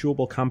mints are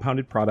chewable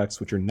compounded products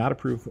which are not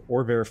approved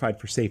or verified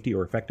for safety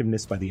or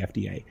effectiveness by the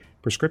FDA.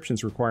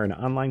 Prescriptions require an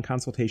online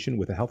consultation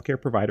with a healthcare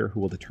provider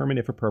who will determine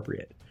if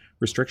appropriate.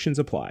 Restrictions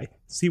apply.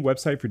 See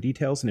website for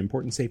details and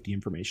important safety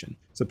information.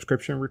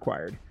 Subscription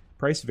required.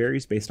 Price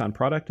varies based on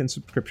product and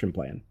subscription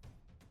plan.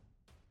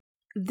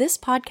 This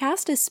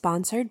podcast is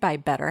sponsored by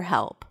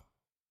BetterHelp.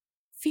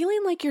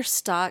 Feeling like you're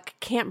stuck,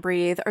 can't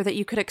breathe, or that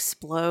you could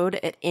explode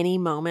at any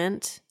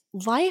moment?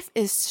 Life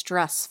is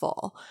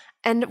stressful,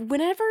 and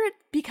whenever it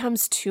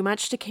becomes too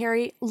much to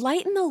carry,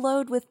 lighten the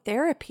load with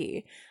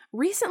therapy.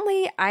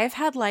 Recently, I've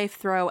had life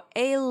throw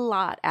a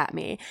lot at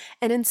me,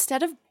 and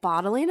instead of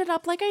bottling it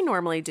up like I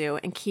normally do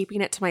and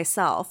keeping it to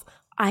myself,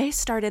 I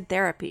started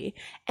therapy,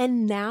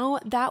 and now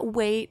that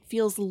weight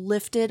feels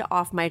lifted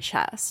off my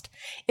chest.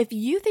 If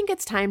you think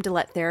it's time to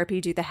let therapy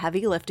do the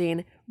heavy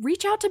lifting,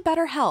 reach out to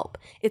BetterHelp.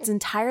 It's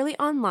entirely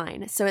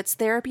online, so it's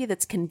therapy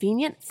that's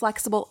convenient,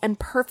 flexible, and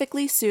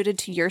perfectly suited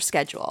to your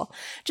schedule.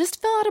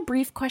 Just fill out a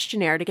brief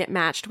questionnaire to get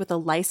matched with a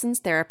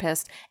licensed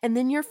therapist, and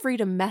then you're free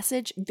to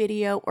message,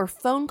 video, or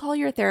phone call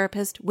your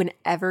therapist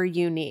whenever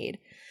you need.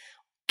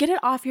 Get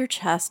it off your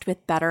chest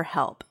with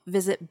BetterHelp.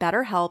 Visit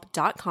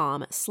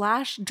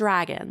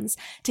betterhelp.com/dragons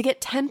to get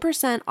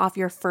 10% off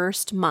your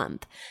first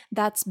month.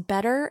 That's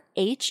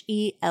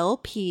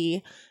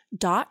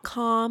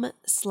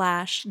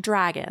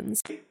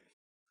betterhelp.com/dragons.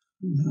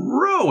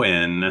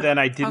 Rowan. Then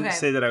I didn't Okay.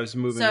 say that I was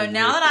moving. So away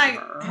now that I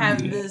from her.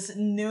 have this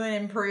new and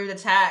improved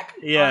attack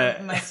Yeah.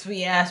 on my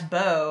sweet ass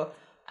bow,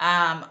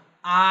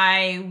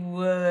 I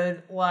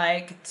would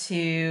like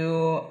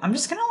to. I'm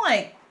just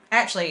gonna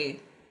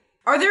actually.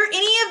 Are there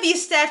any of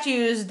these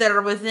statues that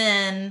are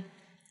within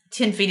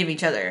 10 feet of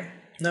each other?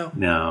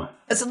 No.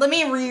 So let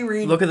me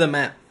reread. Look at the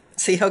map.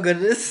 See how good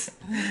it is?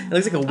 It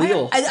looks like a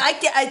wheel.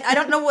 I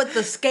don't know what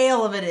the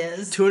scale of it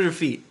is. 200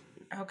 feet.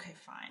 Okay,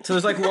 fine. So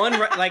there's like one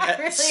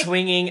Really?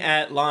 swinging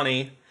at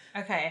Lonnie,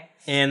 Okay.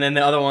 and then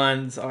the other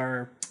ones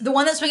are... The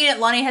one that's swinging at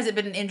Lonnie, has it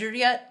been injured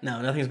yet?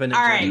 No, nothing's been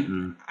All injured.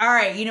 right. All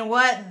right, you know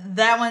what?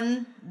 That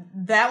one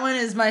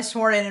is my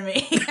sworn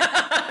enemy.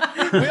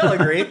 We all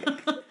agree.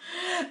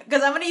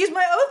 Because I'm going to use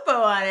my oath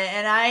bow on it,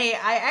 and I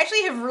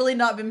actually have really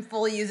not been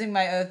fully using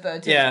my oath bow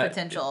to its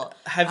potential.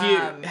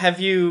 Have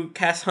you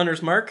cast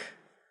Hunter's Mark?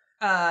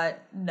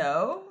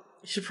 No.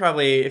 You should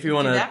probably, if you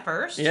want to Do that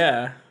first?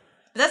 Yeah.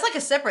 But that's like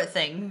a separate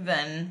thing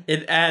then.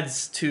 It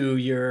adds to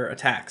your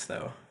attacks,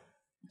 though.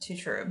 Too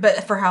true.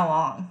 But for how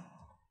long?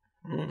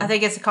 I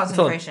think it's a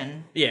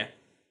concentration. Yeah.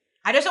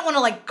 I just don't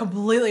want to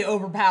completely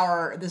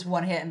overpower this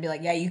one hit and be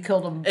like, yeah, you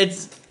killed him.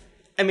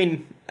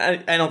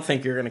 I don't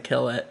think you're going to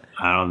kill it.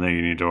 I don't think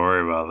you need to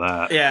worry about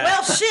that. Yeah.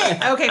 Well,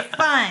 shit. Okay,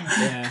 fine.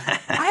 Yeah.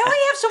 I only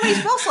have so many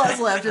spell slots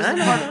left is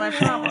part of my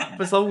problem.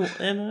 But so,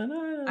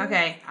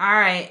 Okay, all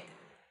right.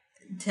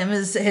 Tim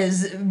has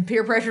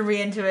peer pressured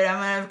me into it.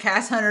 I'm gonna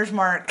cast Hunter's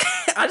Mark.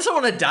 I just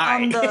want to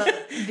die. On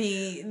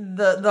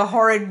the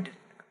horrid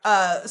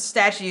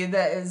statue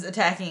that is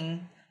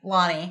attacking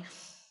Lonnie.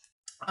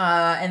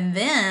 And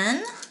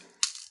then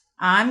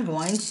I'm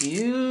going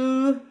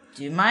to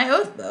do my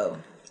oath bow.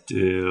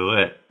 Do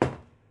it.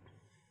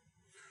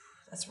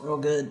 That's real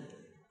good.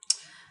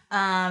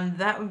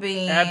 That would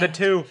be Add the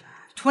 2.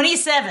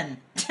 27.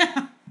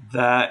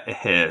 That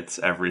hits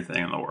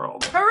everything in the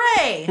world.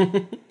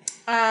 Hooray!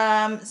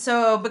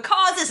 So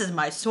because this is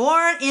my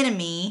sworn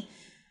enemy,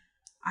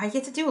 I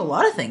get to do a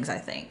lot of things, I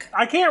think.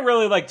 I can't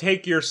really like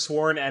take your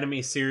sworn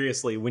enemy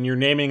seriously when you're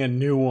naming a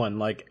new one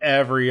like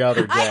every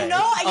other day. I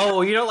know.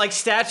 Oh, you don't like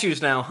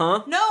statues now,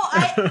 huh? No,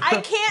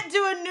 I can't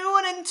do a new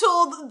one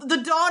until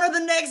the dawn of the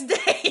next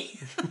day.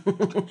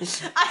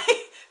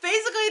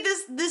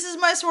 This is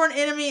my sworn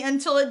enemy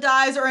until it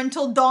dies or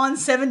until dawn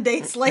 7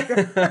 days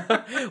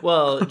later.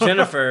 Well,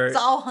 Jennifer, It's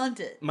all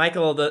hunted.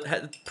 Michael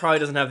probably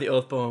doesn't have the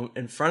oath bone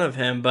in front of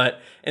him,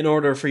 but in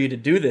order for you to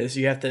do this,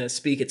 you have to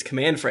speak its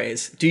command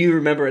phrase. Do you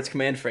remember its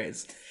command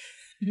phrase?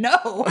 No,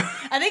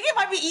 I think it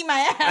might be eat my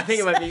ass. I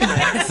think it might be eat my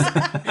ass.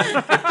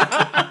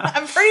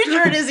 I'm pretty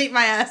sure it is eat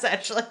my ass,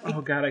 actually.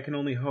 Oh God, I can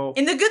only hope.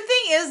 And the good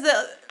thing is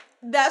that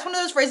that's one of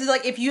those phrases,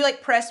 like, if you,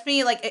 like, press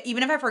me, like,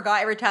 even if I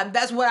forgot every time,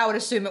 that's what I would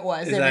assume it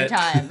was every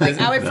time. Like,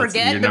 I would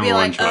forget to be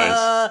like,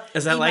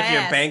 Is that eat like my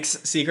your ass.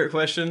 bank's secret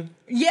question?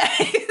 Yeah.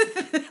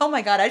 Oh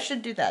my God, I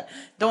should do that.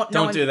 Don't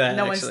do that,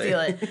 No actually.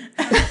 one steal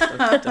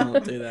it.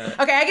 Don't do that.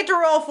 Okay, I get to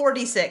roll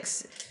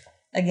 4d6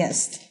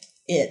 against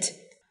it.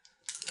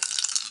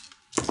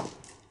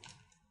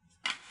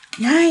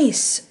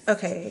 Nice.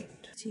 Okay.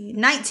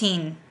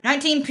 19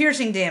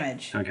 piercing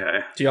damage.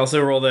 Okay. Do you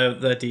also roll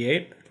the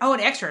d8? Oh, an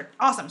extra.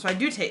 Awesome. So I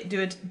do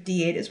do a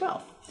d8 as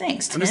well.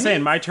 Thanks, I'm just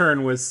saying, my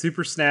turn was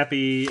super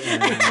snappy,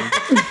 and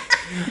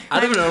I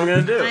don't know what I'm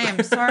gonna do. I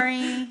am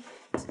sorry.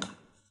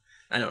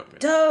 I know.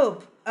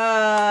 Dope.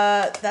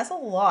 That's a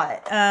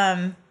lot.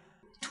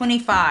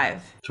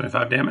 25.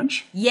 25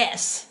 damage?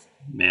 Yes.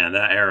 Man,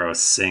 that arrow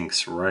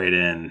sinks right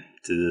in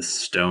to this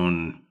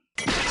stone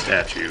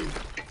statue.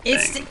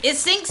 It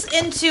sinks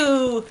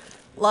into,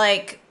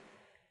 like,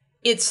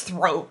 its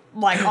throat,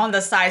 like, on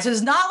the side. So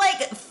it's not,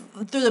 like,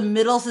 through the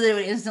middle so that it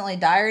would instantly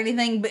die or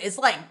anything, but it's,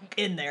 like,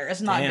 in there.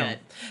 It's not good.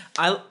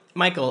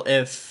 Michael,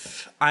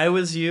 if I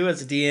was you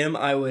as a DM,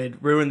 I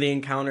would ruin the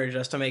encounter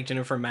just to make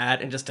Jennifer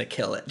mad and just to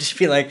kill it. Just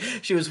be like,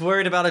 she was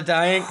worried about it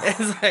dying.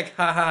 It's like,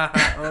 ha ha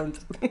ha, owned.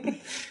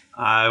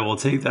 I will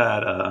take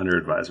that under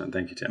advisement.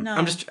 Thank you, Tim. No.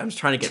 I'm just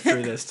trying to get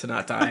through this to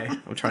not die.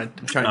 I'm trying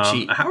to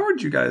cheat. How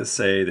would you guys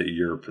say that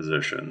you're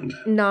positioned?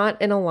 Not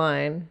in a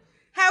line.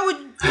 How would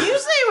you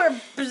say we're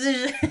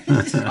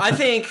positioned? I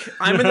think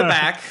I'm in the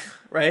back,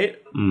 right?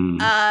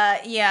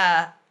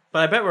 Yeah.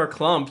 But I bet we're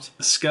clumped.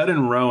 Scud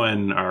and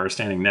Rowan are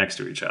standing next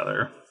to each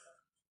other.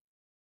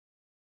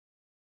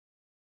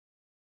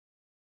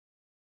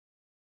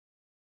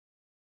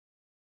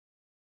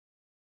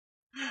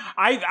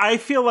 I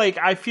feel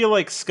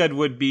like Scud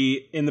would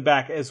be in the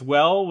back as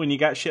well. When you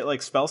got shit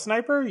like Spell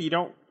Sniper, you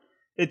don't.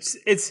 It's.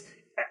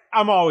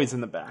 I'm always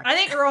in the back. I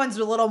think Rowan's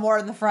a little more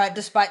in the front,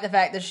 despite the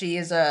fact that she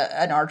is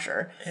an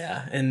archer.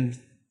 Yeah, and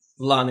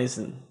Lonnie's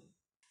in.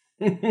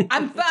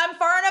 I'm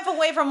far enough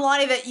away from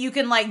Lonnie that you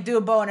can, like, do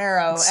a bow and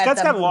arrow.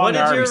 Scud's got long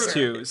arms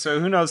too,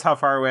 so who knows how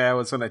far away I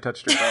was when I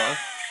touched her bow.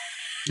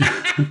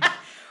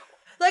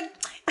 Like,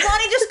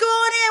 Lonnie, just go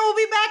on in. We'll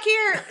be back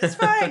here. It's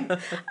fine.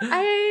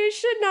 I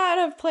should not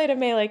have played a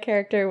melee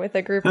character with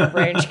a group of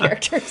ranged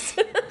characters.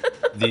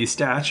 The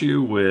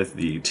statue with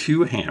the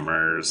two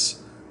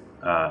hammers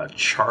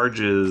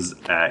charges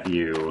at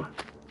you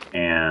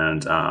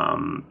and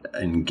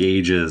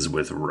engages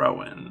with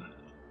Rowan.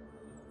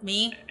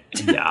 Me?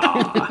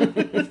 Yeah.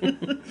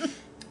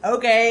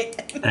 Okay.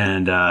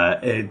 And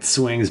it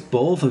swings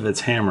both of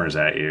its hammers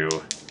at you.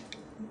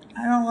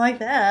 I don't like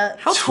that.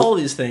 How tall are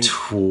these things?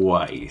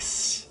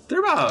 Twice.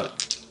 They're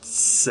about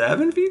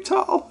 7 feet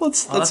tall.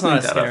 Let's that's make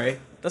not that scary. up.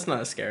 That's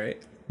not as scary.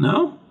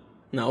 No?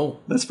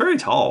 No. That's very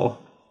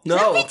tall. No.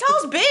 7 feet tall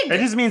is big. It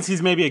just means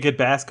he's maybe a good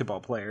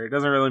basketball player. It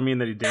doesn't really mean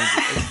that he's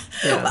dangerous.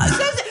 You're not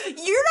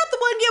the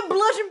one getting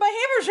bludgeoned by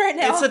hammers right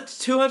now. It's a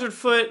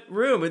 200-foot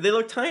room. They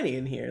look tiny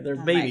in here. They're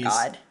babies. Oh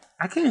my God.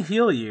 I can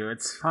heal you.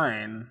 It's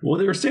fine. Well,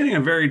 they were standing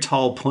on very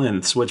tall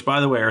plinths, which, by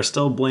the way, are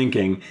still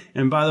blinking.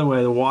 And by the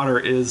way, the water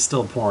is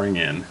still pouring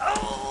in.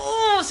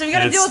 Oh, so you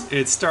gotta deal with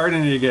It's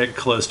starting to get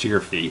close to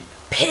your feet.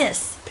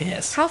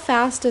 piss. How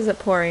fast is it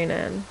pouring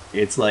in?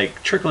 It's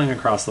like trickling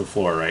across the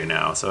floor right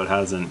now, so it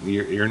hasn't.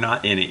 You're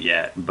not in it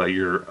yet, but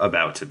you're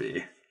about to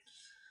be.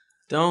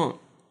 Don't.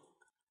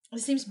 It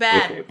seems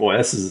bad. Okay, boy,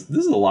 this is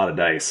a lot of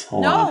dice.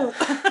 Hold on. No.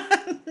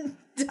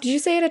 Did you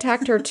say it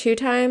attacked her 2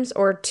 times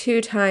or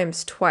 2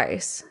 times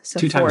twice? So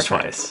 2 times 4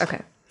 twice.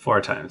 Okay.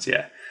 4 times,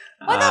 yeah.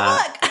 What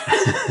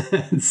the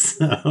fuck?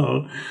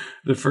 So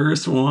the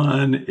first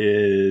one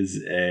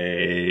is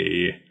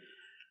a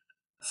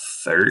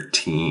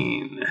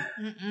 13.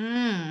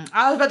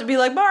 I was about to be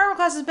like, my armor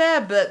class is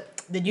bad,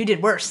 but then you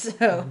did worse.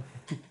 So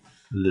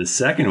The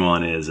second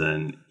one is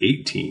an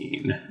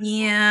 18.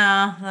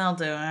 yeah, that'll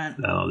do it.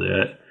 That'll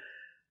do it.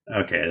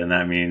 Okay, then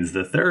that means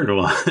the third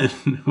one,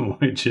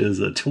 which is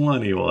a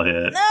 20, will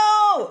hit.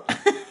 No.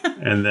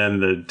 And then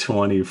the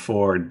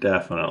 24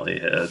 definitely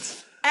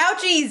hits.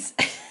 Ouchies.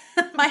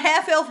 My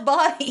half-elf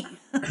body.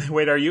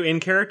 Wait, are you in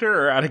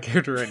character or out of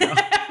character right now?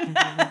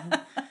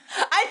 I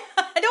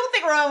don't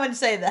think Rowan would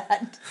say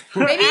that.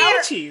 Maybe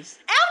Ouchies.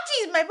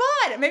 Ouchies, my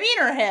butt. Maybe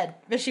in her head,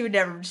 but she would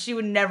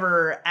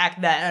never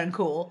act that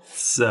uncool.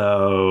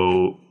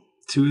 So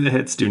 2 of the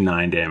hits do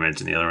 9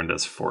 damage and the other one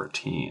does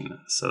 14.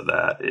 So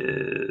that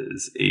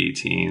is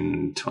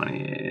 18,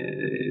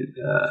 28,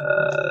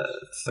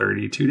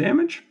 32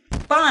 damage.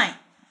 Fine.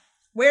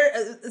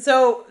 Where?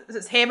 So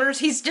this hammers.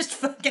 He's just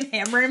fucking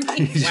hammering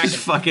me. He's just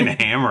fucking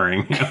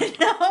hammering you.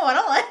 No, I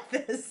don't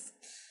like this.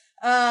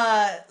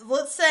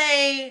 Let's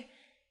say,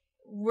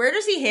 where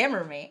does he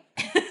hammer me?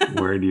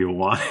 Where do you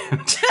want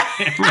him to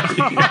hammer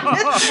you?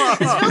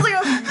 This feels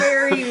like a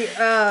very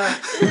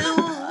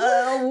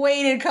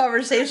weighted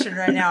conversation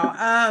right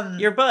now.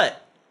 Your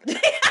butt. Ooh,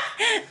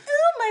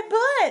 my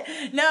butt.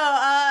 No,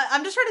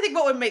 I'm just trying to think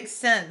what would make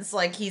sense.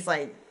 Like he's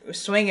like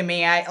swinging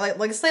me. I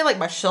like say like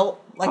my shoulder,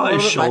 like Probably a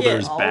little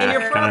shoulders bit back. And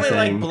you're probably kinda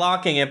like thing.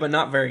 blocking it, but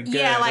not very good.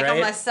 Yeah, like right?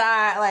 on my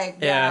side. Like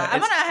yeah, I'm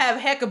it's- gonna have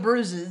heck of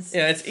bruises.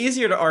 Yeah, it's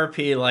easier to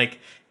RP like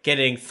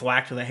getting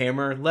thwacked with a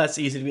hammer. Less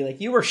easy to be like,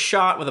 you were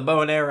shot with a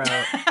bow and arrow.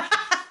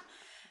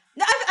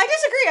 No, I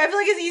disagree. I feel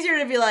like it's easier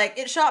to be like,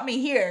 it shot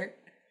me here.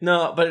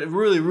 No, but it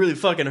really, really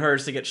fucking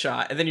hurts to get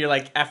shot. And then you're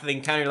like, after the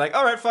encounter, you're like,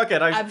 all right, fuck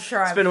it. I'm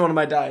sure spend one of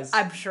my dice.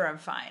 I'm sure I'm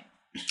fine.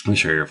 I'm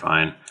sure you're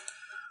fine.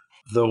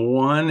 The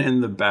one in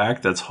the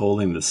back that's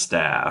holding the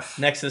staff.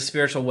 Next to the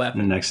spiritual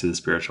weapon. Next to the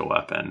spiritual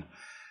weapon.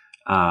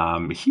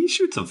 He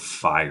shoots a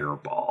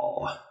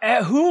fireball.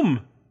 At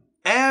whom?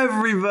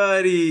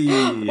 Everybody!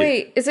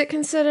 Wait, is it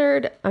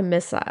considered a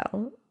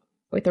missile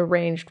with a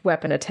ranged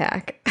weapon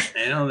attack?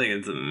 I don't think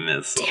it's a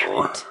missile.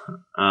 Damn it.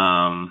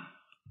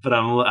 But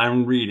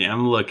I'm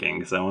looking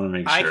because I want to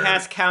make sure. I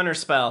cast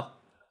Counterspell.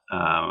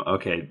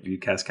 Okay, you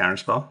cast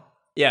Counterspell?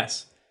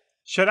 Yes.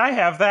 Should I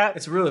have that?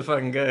 It's really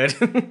fucking good.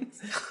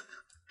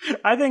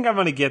 I think I'm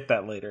going to get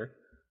that later.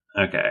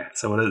 Okay,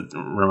 so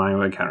remind me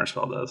what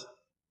Counterspell does.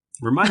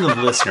 Remind the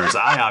listeners,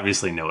 I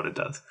obviously know what it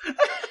does.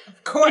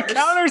 Of course.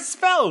 Counter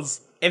spells.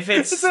 If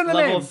it's in the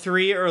level name.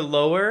 3 or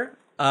lower,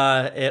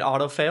 it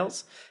auto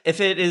fails. If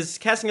it is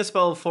casting a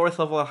spell 4th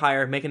level or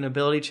higher, make an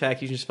ability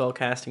check using spell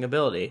casting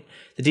ability.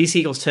 The DC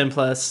equals 10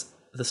 plus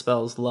the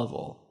spell's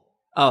level.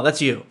 Oh,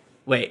 that's you.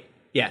 Wait.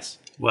 Yes.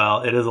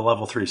 Well, it is a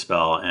level 3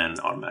 spell and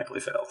automatically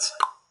fails.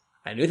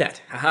 I knew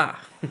that. Haha.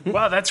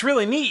 Wow, that's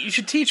really neat. You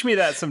should teach me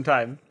that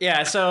sometime.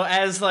 Yeah, so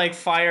as like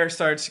fire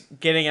starts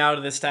getting out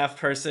of the staff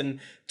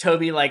person,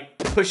 Toby like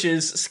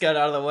pushes Scud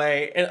out of the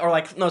way,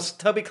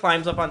 Toby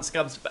climbs up on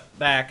Scud's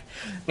back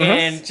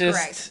and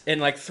just and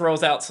like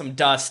throws out some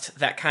dust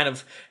that kind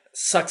of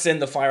sucks in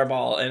the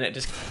fireball, and it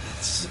just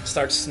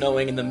starts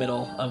snowing in the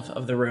middle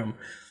of the room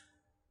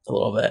a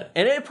little bit,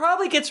 and it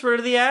probably gets rid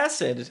of the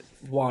acid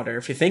water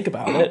if you think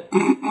about it.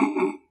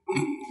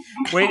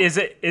 Wait, is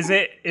it?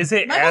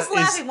 Michael's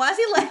laughing. Why is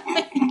he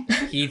laughing?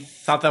 He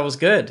thought that was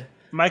good.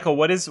 Michael,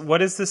 what is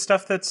the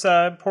stuff that's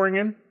pouring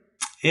in?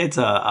 It's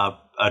a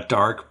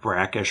dark,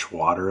 brackish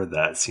water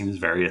that seems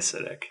very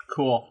acidic.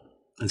 Cool.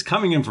 It's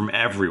coming in from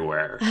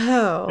everywhere.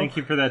 Oh. Thank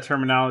you for that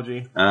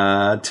terminology.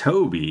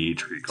 Toby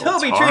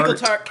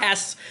Treacle-Tart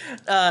casts,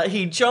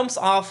 he jumps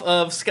off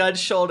of Scud's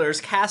shoulders,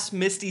 casts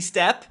Misty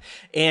Step,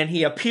 and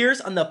he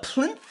appears on the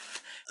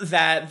plinth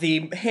that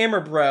the hammer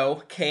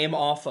bro came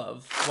off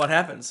of. What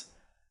happens?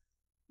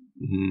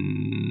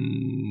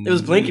 It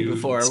was blinking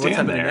before. What's Stand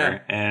happening there,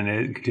 now? and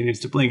it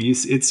continues to blink.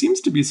 It seems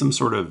to be some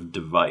sort of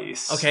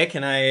device. Okay,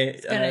 can I...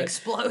 It's gonna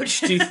explode.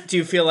 do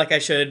you feel like I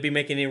should be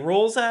making any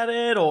rolls at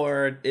it,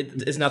 or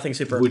is nothing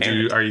super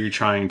apparent? Are you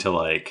trying to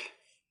like...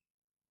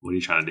 What are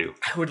you trying to do?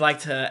 I would like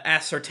to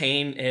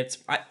ascertain its...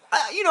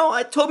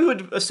 Toby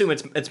would assume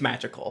it's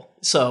magical.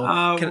 So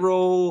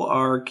roll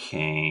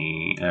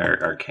Arcana.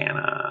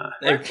 Arcana.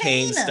 I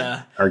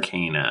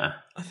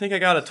think I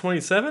got a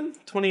 27,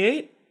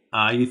 28.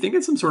 You think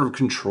it's some sort of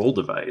control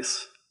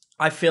device?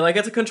 I feel like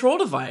it's a control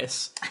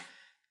device.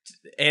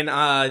 And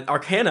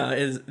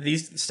Arcana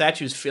these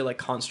statues feel like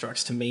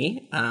constructs to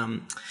me.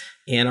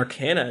 And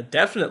Arcana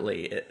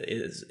definitely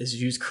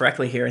is used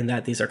correctly here in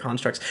that these are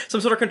constructs.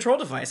 Some sort of control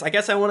device. I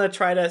guess I want to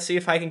try to see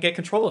if I can get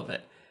control of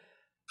it.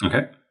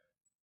 Okay.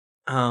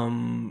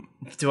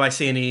 Do I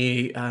see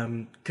any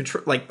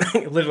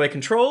literally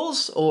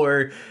controls,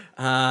 or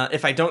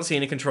if I don't see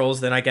any controls,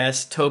 then I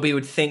guess Toby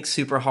would think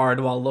super hard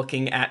while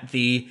looking at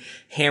the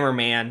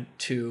Hammerman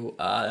to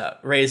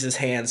raise his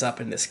hands up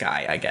in the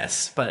sky, I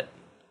guess. But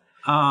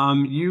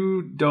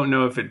you don't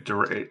know if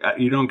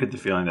you don't get the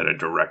feeling that it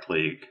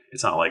directly.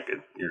 It's not like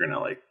you're gonna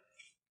like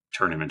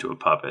turn him into a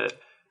puppet.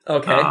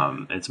 Okay.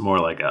 It's more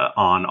like a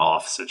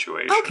on-off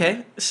situation.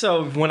 Okay.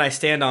 So when I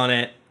stand on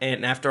it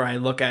and after I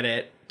look at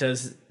it,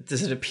 does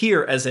it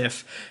appear as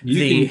if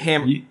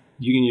hammer? You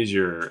can use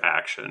your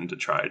action to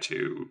try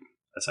to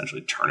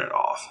essentially turn it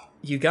off.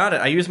 You got it.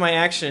 I use my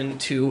action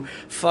to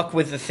fuck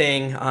with the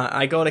thing.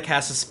 I go to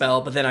cast a spell,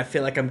 but then I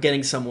feel like I'm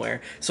getting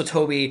somewhere. So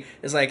Toby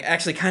is like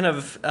actually kind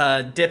of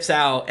dips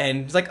out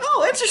and is like,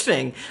 oh,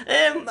 interesting.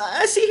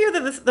 I see here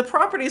that the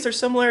properties are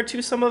similar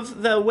to some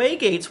of the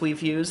waygates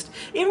we've used.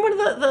 Even one of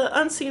the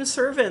unseen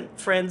servant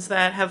friends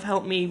that have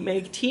helped me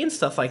make tea and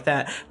stuff like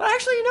that. But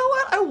actually, you know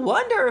what? I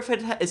wonder if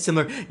it's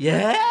similar.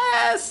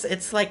 Yes!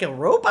 It's like a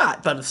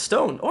robot, but of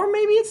stone. Or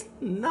maybe it's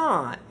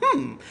not.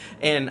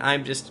 And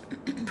I'm just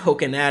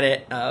poking at it.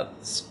 it,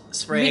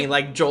 spraying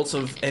like jolts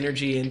of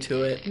energy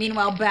into it.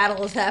 Meanwhile,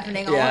 battle is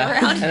happening all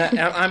around. And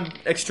I'm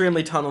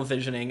extremely tunnel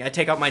visioning. I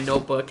take out my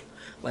notebook,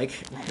 like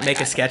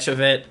make a sketch of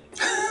it.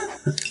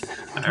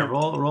 All right,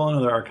 roll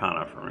another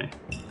Arcana for me.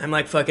 I'm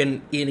like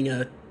fucking eating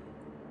a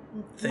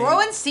thing.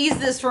 Rowan sees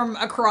this from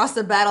across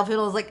the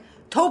battlefield. Is like,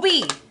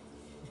 Toby,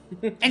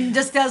 and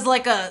just does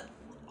like a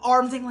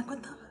arm thing. Like,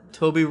 what the?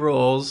 Toby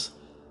rolls.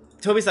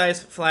 Toby's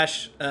eyes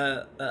flash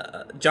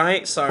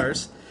giant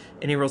stars,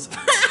 and he rolls.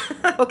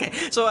 Okay,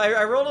 so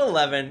I rolled an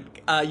 11.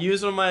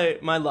 Used one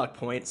of my luck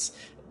points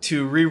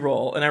to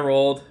re-roll, and I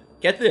rolled.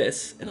 Get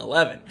this, an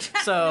 11.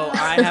 So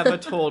I have a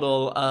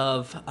total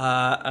of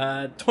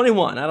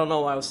 21. I don't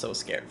know why I was so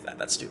scared of that.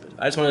 That's stupid.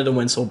 I just wanted to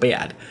win so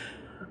bad.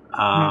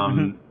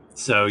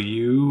 So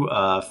you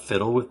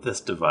fiddle with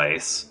this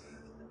device,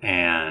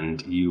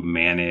 and you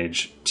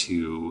manage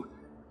to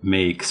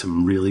make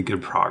some really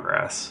good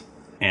progress.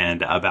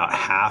 And about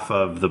half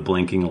of the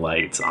blinking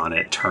lights on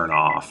it turn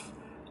off.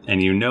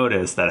 And you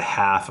notice that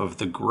half of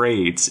the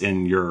grates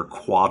in your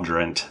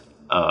quadrant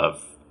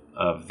of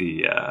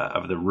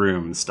the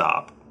room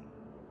stop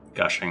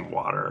gushing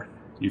water.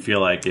 You feel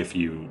like if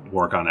you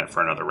work on it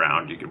for another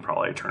round, you can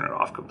probably turn it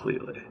off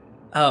completely.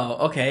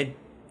 Oh, okay.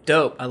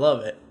 Dope. I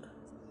love it.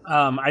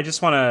 I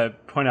just want to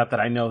point out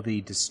that I know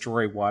the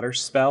Destroy Water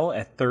spell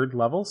at 3rd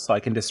level, so I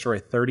can destroy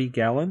 30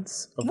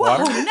 gallons of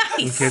water. Whoa,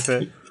 nice!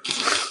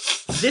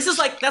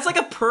 That's like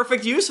a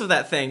perfect use of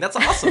that thing. That's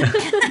awesome.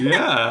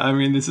 Yeah, I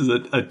mean, this is a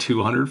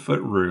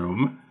 200-foot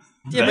room.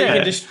 Yeah, but you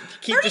can just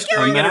keep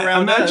destroying it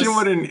around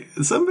imagine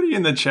us. Somebody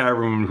in the chat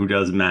room who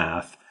does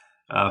math,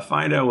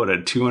 find out what a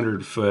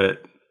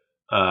 200-foot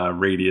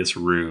radius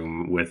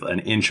room with an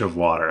inch of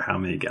water, how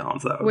many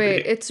gallons that would be.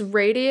 Wait, it's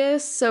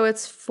radius, so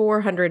it's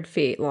 400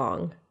 feet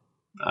long.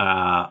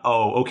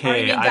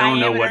 Okay. I don't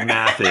know what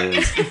math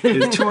is.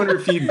 Is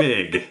 200 feet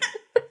big?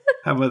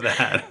 How about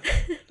that?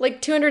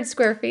 Like 200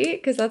 square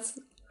feet? Because that's...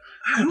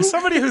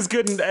 Somebody who's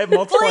good at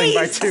multiplying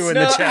by 2 in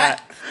the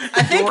chat.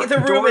 I think the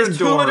room is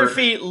 200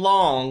 feet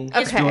long.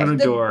 Okay.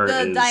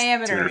 The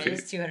diameter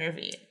is 200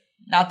 feet,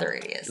 not the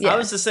radius. I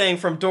was just saying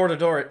from door to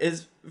door.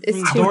 Is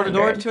from door to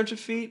door 200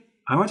 feet?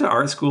 I went to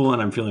art school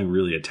and I'm feeling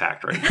really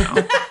attacked right now.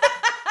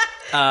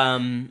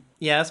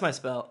 Yeah, that's my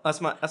spell.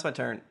 That's my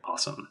turn.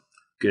 Awesome.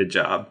 Good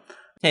job.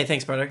 Hey,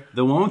 thanks, brother.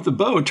 The one with the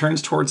bow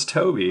turns towards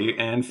Toby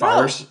and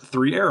fires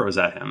 3 arrows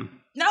at him.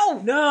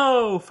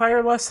 No,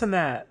 fire less than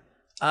that.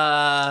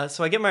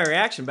 So I get my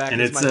reaction back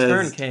as my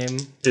turn came.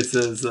 It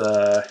says,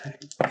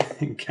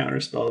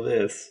 counterspell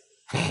this.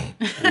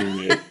 And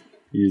it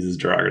uses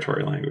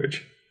derogatory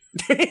language.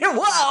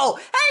 Whoa!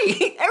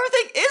 Hey,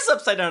 everything is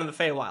upside down in the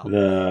Feywild.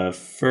 The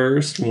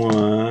first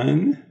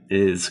one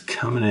is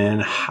coming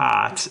in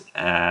hot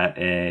at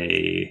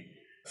a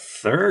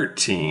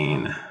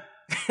 13.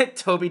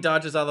 Toby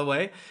dodges out of the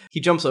way.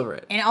 He jumps over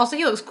it. And also,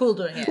 he looks cool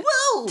doing it.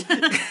 Whoa!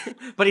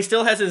 But he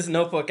still has his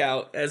notebook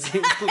out as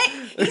he's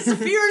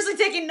furiously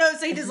taking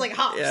notes, so he just like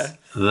hops. Yeah.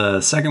 The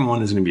second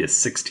one is going to be a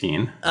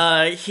 16.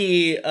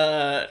 He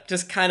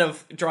just kind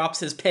of drops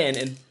his pen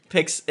and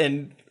picks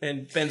and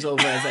bends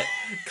over as it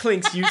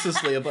clinks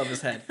uselessly above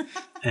his head.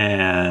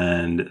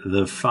 And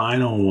the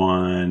final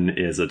one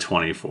is a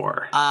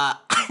 24.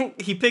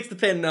 He picks the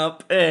pen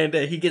up and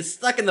he gets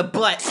stuck in the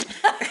butt.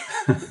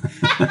 Oh no!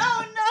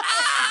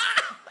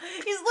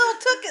 His little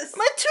tuchus.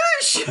 My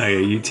tush!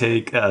 Okay, you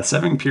take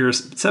 7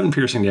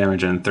 piercing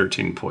damage and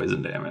 13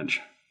 poison damage.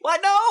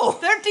 What? No!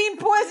 13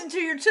 poison to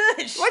your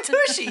tush. My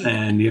tushy!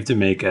 And you have to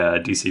make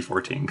a DC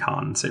 14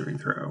 con saving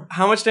throw.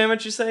 How much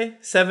damage you say?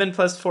 7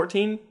 plus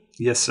 14?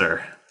 Yes,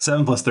 sir.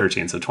 7 plus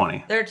 13, so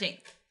 20. 13.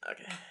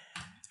 Okay.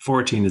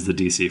 14 is the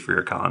DC for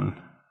your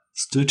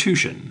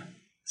constitution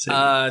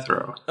saving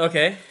throw.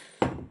 Okay.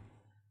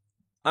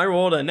 I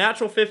rolled a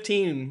natural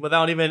 15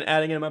 without even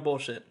adding in my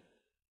bullshit.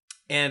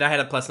 And I had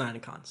a plus 9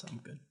 in con, so I'm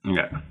good.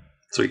 Okay.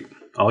 Sweet.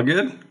 All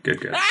good?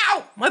 Good.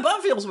 Ow! My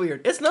butt feels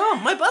weird. It's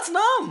numb. My butt's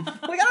numb.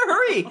 We gotta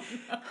hurry. Oh,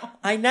 no.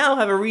 I now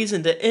have a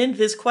reason to end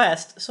this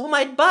quest, so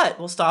my butt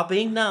will stop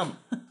being numb.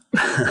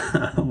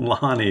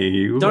 Lonnie,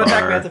 you Don't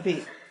attack me at the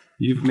feet.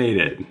 You've made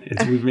it.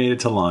 We've made it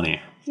to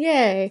Lonnie.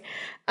 Yay.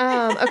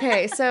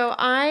 Okay, so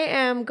I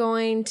am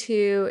going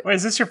to... Wait,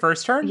 is this your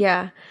first turn?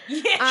 Yeah.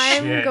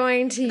 I'm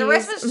going to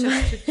use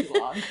just too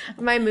long.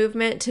 my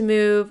movement to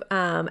move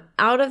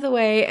out of the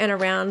way and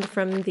around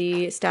from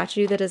the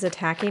statue that is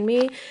attacking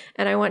me.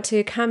 And I want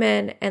to come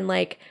in and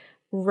like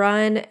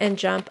run and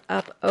jump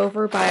up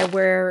over by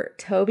where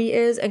Toby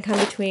is and come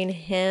between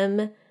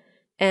him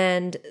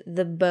and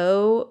the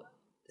bow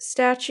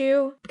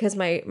statue. Because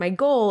my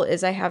goal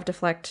is I have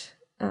deflect...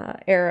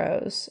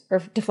 arrows or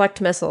deflect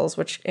missiles,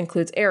 which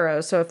includes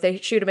arrows. So if they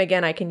shoot him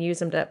again, I can use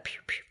them to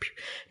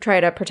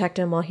try to protect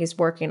him while he's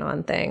working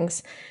on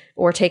things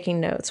or taking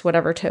notes,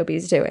 whatever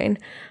Toby's doing.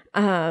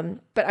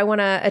 But I want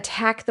to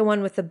attack the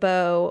one with the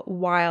bow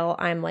while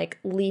I'm like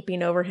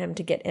leaping over him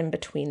to get in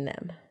between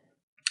them.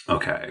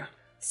 Okay.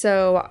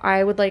 So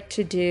I would like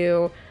to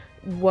do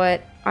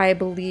what I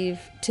believe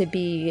to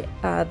be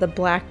the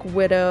Black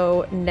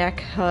Widow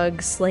neck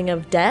hug sling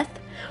of death,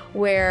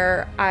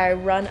 where I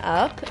run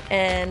up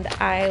and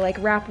I like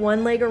wrap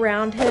one leg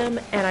around him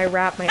and I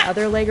wrap my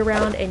other leg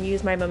around and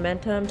use my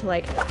momentum to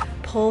like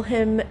pull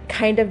him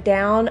kind of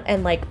down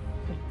and like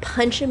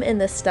punch him in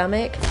the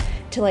stomach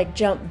to like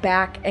jump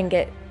back and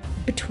get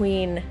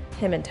between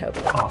him and Toby.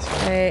 Awesome.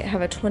 I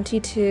have a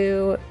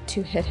 22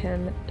 to hit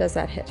him. Does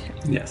that hit him?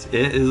 Yes,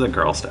 it is a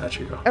girl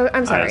statue. Oh,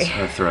 I'm sorry. I just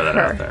want to throw that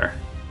out there.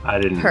 I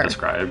didn't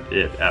describe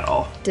it at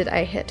all. Did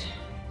I hit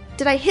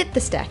the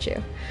statue?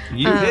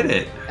 You hit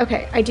it.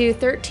 Okay, I do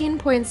 13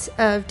 points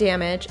of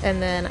damage,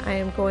 and then I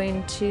am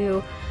going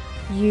to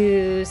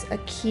use a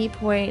key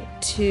point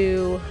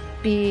to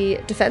be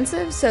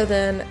defensive, so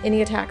then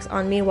any attacks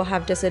on me will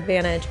have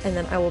disadvantage, and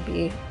then I will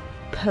be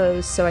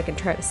posed so I can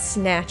try to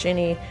snatch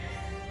any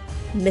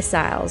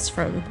missiles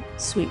from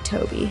Sweet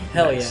Toby.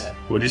 Hell yeah.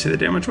 What did you say the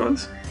damage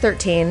was?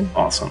 13.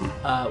 Awesome.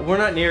 We're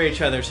not near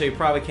each other, so you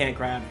probably can't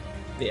grab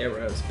the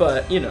arrows,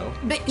 but you know.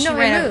 But No, she I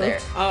ran over moved. there.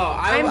 Oh,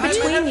 I'm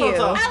between you.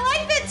 I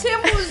like that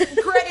Tim was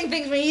correcting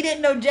things when he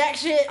didn't know jack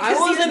shit. I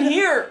wasn't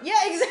here. Yeah,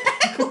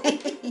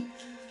 exactly.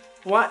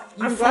 What?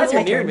 I'm glad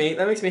you're near me.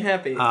 That makes me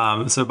happy.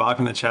 So Bach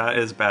in the chat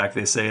is back.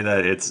 They say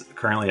that it's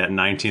currently at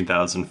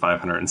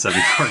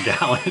 19,574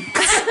 gallons.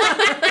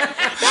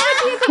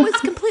 That would be if it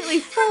was completely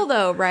full,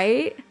 though,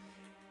 right?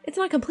 It's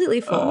not completely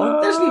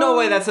full. There's no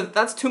way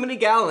that's too many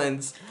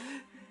gallons.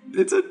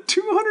 It's a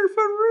 200-foot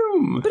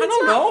room. But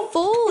it's not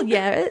full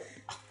yet.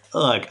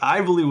 Look,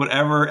 I believe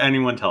whatever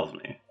anyone tells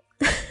me.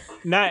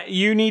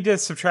 You need to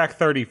subtract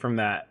 30 from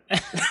that.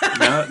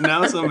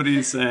 Now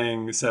somebody's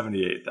saying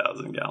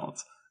 78,000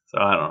 gallons. So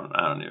I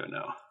don't even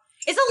know.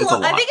 It's a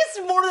lot. I think it's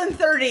more than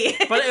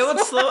 30. But it would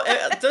slow.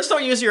 Just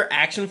don't use your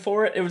action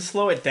for it. It would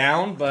slow it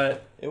down,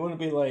 but it wouldn't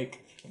be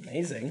like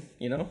amazing,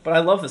 you know. But I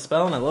love the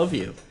spell and I love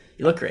you.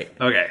 You look great.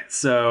 Okay,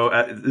 so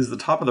this is the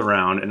top of the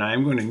round, and I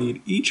am going to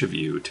need each of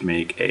you to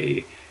make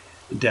a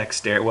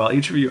dexterity. Well,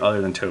 each of you,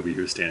 other than Toby,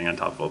 who's standing on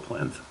top of a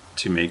plinth,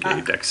 to make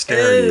a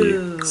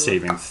dexterity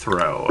saving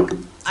throw.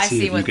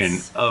 See if you can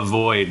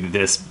avoid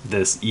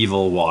this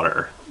evil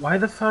water. Why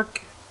the fuck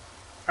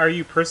are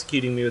you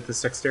persecuting me with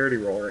this dexterity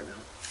roll right now?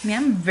 I mean,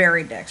 I'm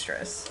very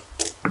dexterous.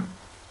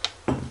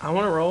 I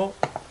want to roll.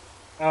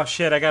 Oh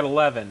shit, I got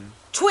 11.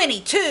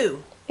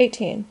 22.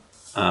 18.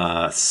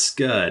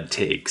 Scud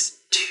takes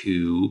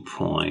 2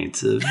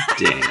 points of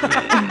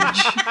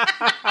damage.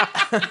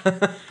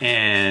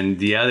 And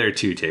the other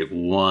two take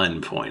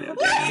 1 point of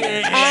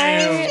damage. Are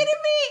you kidding me?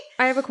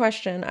 I have a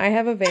question. I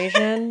have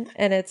evasion,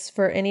 and it's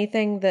for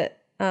anything that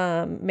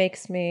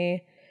makes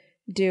me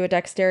do a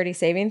dexterity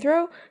saving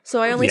throw.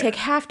 So I only take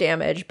half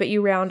damage, but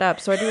you round up.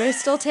 So do I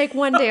still take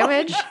 1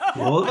 damage?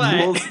 Well,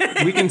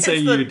 we can say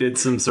you did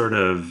some sort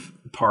of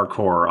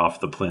parkour off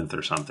the plinth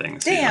or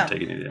something, so you don't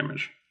take any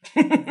damage.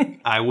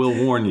 I will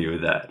warn you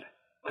that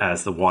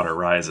as the water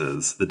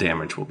rises, the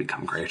damage will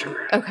become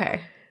greater.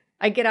 Okay.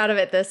 I get out of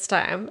it this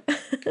time.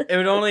 It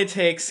would only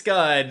take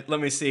Scud, let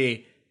me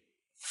see,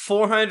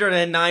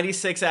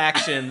 496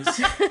 actions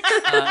to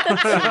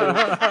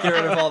get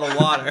rid of all the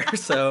water.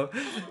 So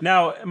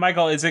now,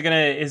 Michael, is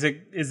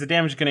the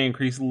damage gonna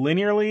increase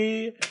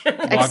linearly,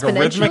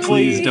 logarithmically?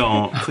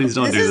 Please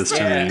don't do this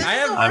to me.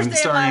 I'm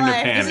starting to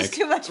panic. This is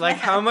too much like,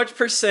 how much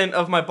percent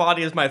of my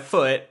body is my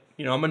foot?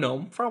 You know, I'm a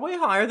gnome, probably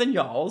higher than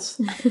y'all's.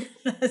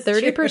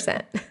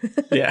 30%.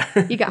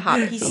 Yeah. You got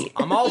hobbit feet.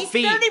 I'm all He's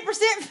feet. 30%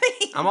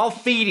 feet. I'm all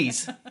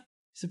feeties.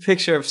 It's a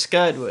picture of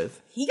Scud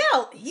with. He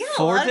got a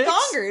Four lot dicks? of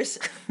dongers.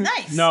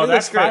 Nice. No,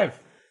 that's great. 5.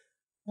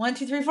 1,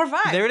 2, 3, 4,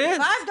 5. There it is.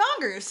 5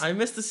 dongers. I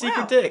missed the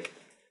secret Wow. dick.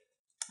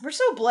 We're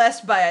so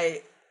blessed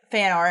by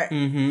fan art.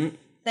 Mm-hmm.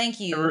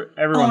 Thank you.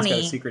 Everyone's got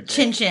Oni, a secret dick.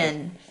 Chin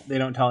Chin. They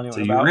don't tell anyone So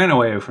you about. ran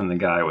away from the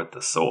guy with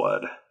the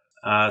sword.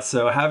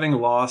 So having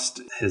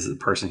lost the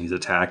person he's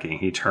attacking,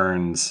 he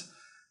turns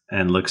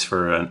and looks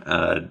for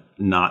a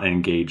not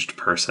engaged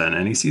person,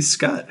 and he sees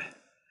Scud.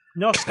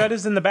 No, Scud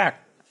is in the back.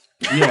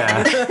 Yeah.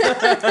 You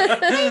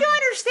don't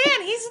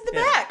understand. He's in the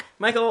back.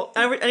 Michael,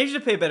 I need you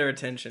to pay better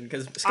attention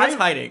because Scud's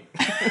hiding.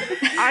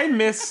 I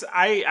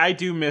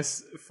do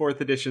miss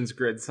 4th edition's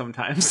grid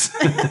sometimes.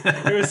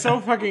 It was so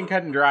fucking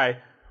cut and dry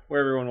where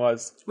everyone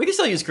was. We can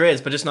still use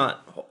grids, but just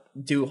not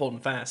do holding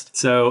fast.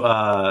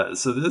 So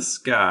this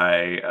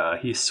guy,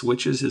 he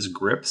switches his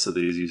grip so that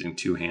he's using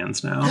 2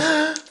 hands now.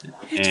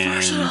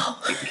 And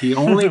he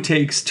only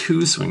takes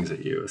 2 swings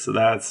at you, so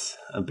that's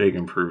a big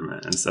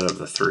improvement instead of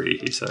the 3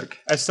 he took.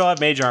 I still have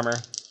mage armor.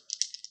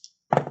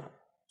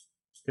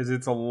 Because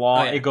it's a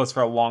long, it goes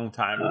for a long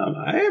time.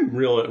 I am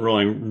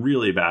rolling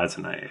really bad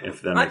tonight,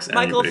 if that makes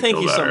Michael, anybody thank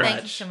feel you so better. much.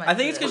 Thank you so much I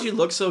think it's because you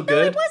look so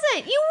good. It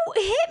wasn't. You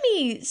hit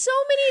me so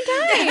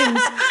many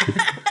times.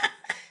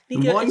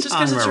 Because One it's just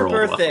because time it's I your rolled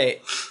well.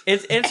 birthday.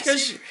 It's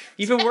because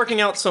you've been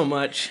working out so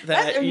much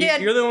that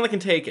you're the only one that can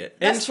take it.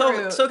 And That's so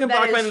true. so can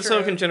That Bachman is and so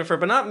true. can Jennifer,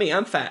 but not me.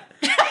 I'm fat.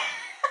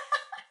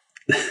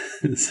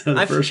 So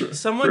the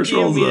Someone first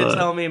DM'd me roll's, to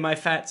tell me my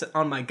fat's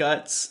on my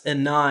guts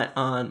and not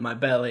on my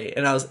belly,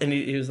 and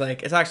he was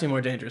like, "It's actually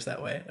more dangerous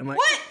that way." I'm like,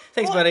 What?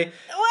 Thanks, buddy.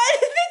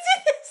 What?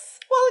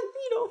 Well,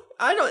 you know,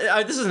 I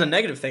don't. This isn't a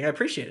negative thing. I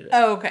appreciated it.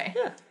 Oh, okay.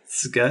 Yeah.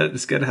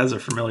 Scud has a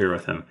familiar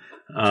with him.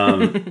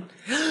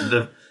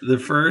 The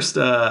first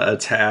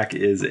attack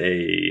is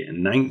a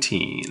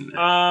 19.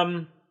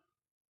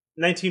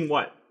 19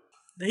 what?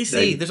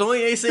 AC. There's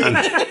only AC.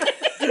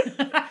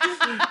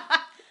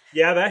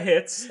 Yeah, that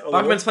hits.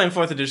 Bachman's playing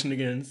 4th edition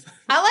again.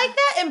 I like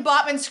that in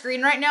Botman's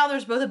screen right now.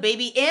 There's both a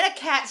baby and a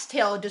cat's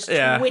tail just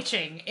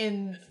twitching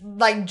in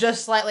like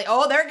just slightly.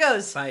 Oh, there it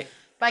goes. Bye,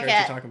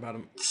 cat. Talking about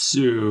him.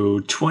 So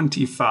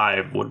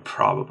 25 would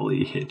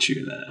probably hit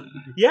you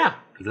then. Yeah.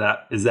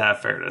 Is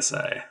that fair to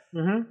say?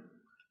 Mm-hmm.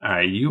 All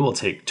right, you will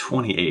take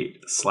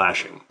 28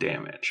 slashing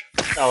damage.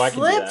 Oh, I can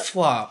do Flip that.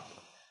 Flop.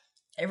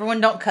 Everyone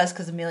don't cuss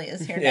because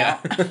Amelia's here now.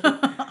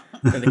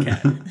 And the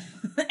cat.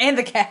 And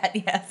the cat,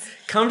 yes.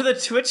 Come to the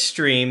Twitch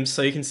stream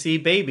so you can see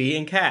baby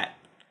and cat.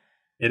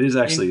 It is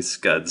actually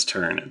Scud's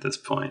turn at this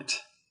point.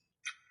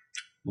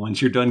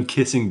 Once you're done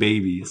kissing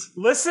babies.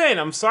 Listen,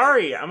 I'm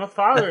sorry. I'm a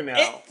father now.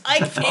 Man,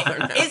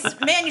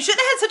 you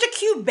shouldn't have had such a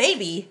cute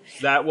baby.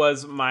 That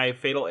was my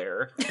fatal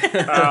error.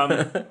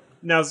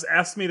 Now,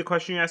 ask me the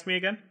question you asked me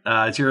again.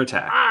 It's your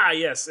attack. Ah,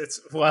 yes.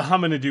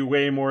 I'm going to do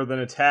way more than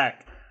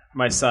attack,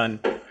 my son.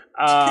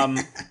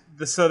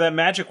 So that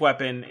magic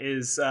weapon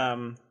is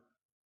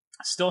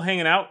still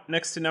hanging out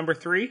next to number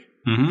 3.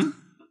 Mm-hmm.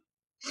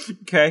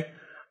 Okay.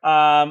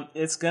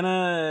 It's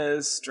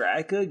gonna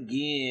strike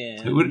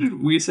again. What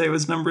did we say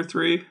was number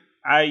 3?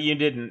 You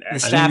didn't. The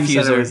staff user.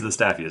 user. It was the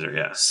staff user,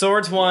 yeah.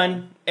 Swords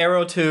 1,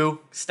 arrow 2,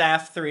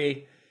 staff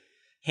 3,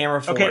 hammer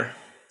 4. Okay,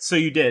 so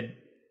you did,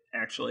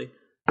 actually.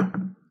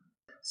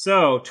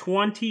 So,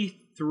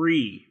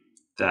 23.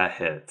 That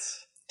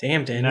hits.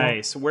 Damn, Daniel.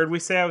 Nice. Where'd we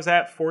say I was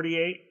at?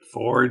 48?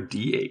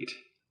 4d8.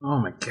 Oh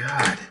my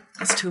god.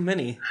 That's too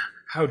many.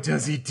 How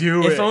does he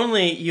do it? If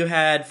only you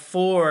had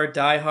 4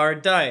 Die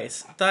Hard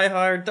dice. Die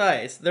Hard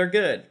dice. They're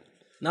good.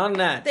 Not in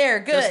that. They're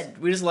good.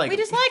 We just like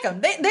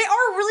them. They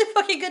are really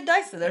fucking good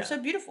dice, though. They're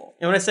so beautiful.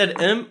 And when I said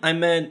I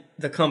meant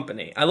the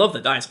company. I love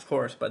the dice, of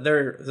course, but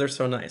they're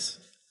so nice.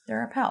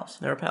 They're our pals.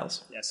 They're our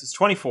pals. Yes, it's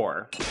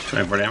 24.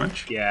 24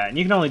 damage? Yeah, and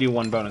you can only do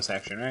 1 bonus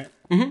action, right?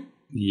 Mm-hmm.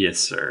 Yes,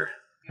 sir.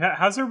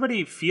 How's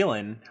everybody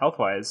feeling,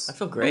 health-wise? I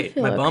feel great.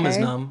 My bum is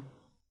numb.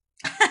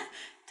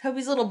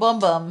 Toby's little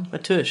bum. My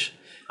tush.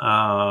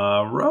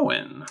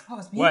 Rowan. Oh,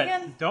 it's me What?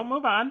 again? Don't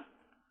move on.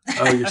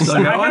 Oh, you're still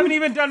going? I haven't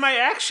even done my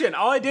action.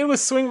 All I did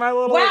was swing my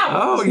little...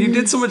 Oh, you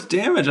did so much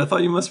damage. I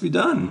thought you must be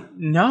done.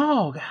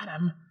 No, God,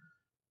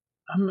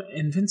 I'm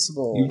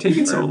invincible. You've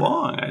taken so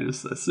long. I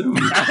just assumed.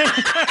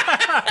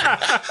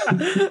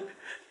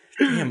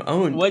 Damn,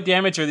 owned. What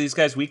damage are these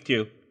guys weak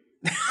to?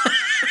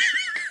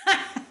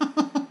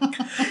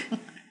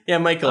 Yeah,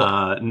 Michael.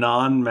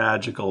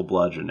 Non-magical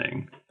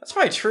bludgeoning. That's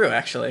probably true,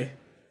 actually.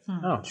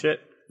 Oh,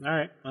 shit. All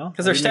right. Well,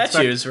 because they're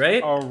statues,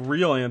 right? A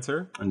real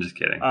answer. I'm just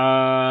kidding.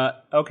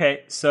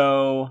 Okay,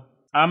 so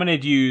I'm going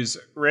to use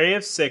Ray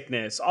of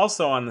Sickness,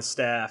 also on the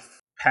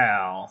staff,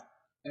 pal.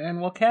 And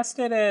we'll cast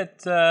it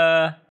at,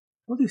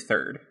 we'll do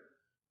 3rd.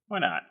 Why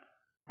not?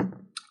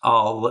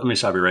 Let me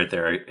stop you right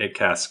there. It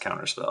casts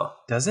Counterspell.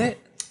 Does it?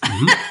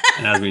 Mm-hmm.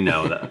 And as we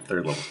know, that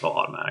 3rd level spell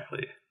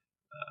automatically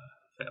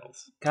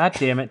fails. God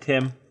damn it,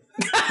 Tim.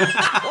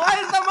 Why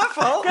is that my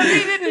fault? Because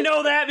you didn't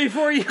know that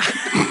before you...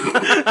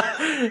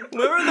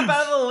 Remember the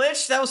Battle of the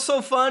Lich? That was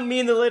so fun.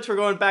 Me and the Lich were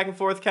going back and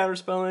forth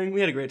counterspelling.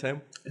 We had a great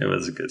time. It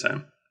was a good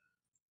time.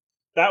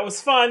 That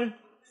was fun.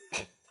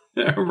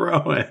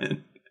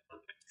 Rowan.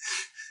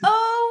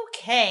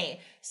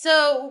 Okay.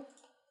 So,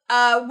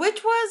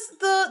 which was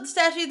the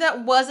statue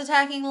that was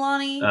attacking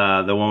Lonnie?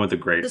 The one with the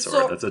great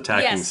sword that's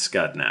attacking yes.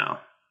 Scud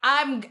now.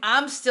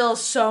 I'm still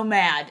so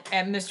mad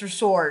at Mr.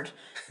 Sword,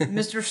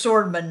 Mr.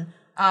 Swordman,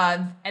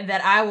 and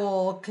that I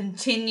will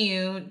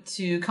continue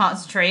to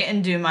concentrate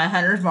and do my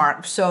hunter's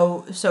mark.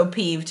 So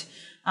peeved.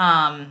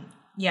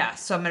 Yeah,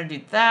 so I'm gonna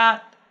do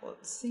that.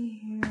 Let's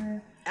see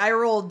here. I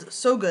rolled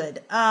so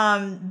good.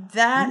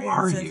 That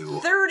is a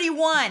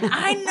 31.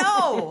 I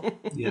know.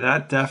 Yeah,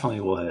 that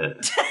definitely will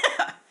hit.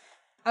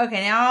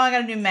 Okay, now I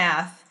gotta do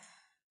math,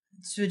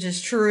 which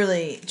is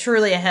truly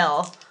a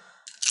hell.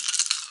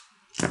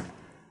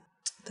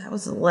 That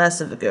was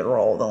less of a good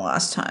roll than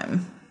last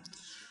time.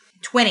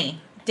 20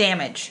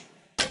 damage.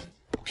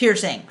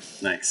 Piercing.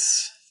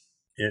 Nice.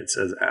 It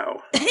says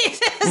ow.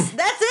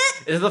 That's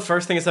it? Is it the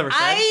first thing it's ever said?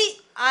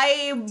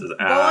 I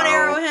bow and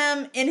arrow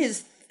him in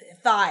his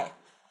thigh.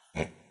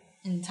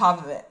 In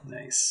top of it.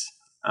 Nice.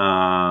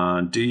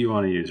 Do you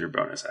want to use your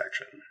bonus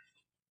action?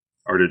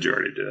 Or did you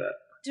already do that?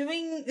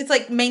 It's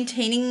like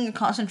maintaining a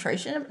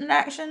concentration in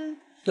action.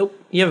 Nope.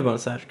 You have a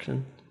bonus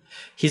action.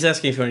 He's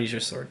asking if you want to use your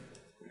sword.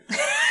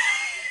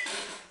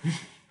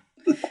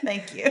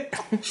 Thank you. Yeah,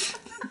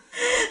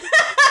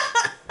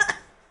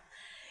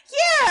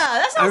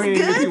 that sounds good.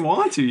 If you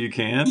want to, you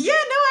can. Yeah,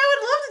 no, I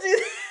would love to do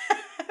that.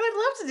 I would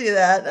love to do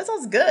that. That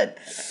sounds good.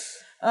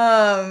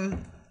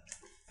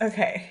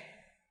 Okay.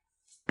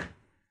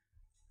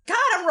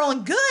 God, I'm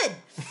rolling good.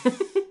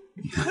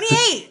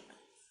 28.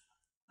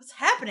 What's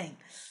happening?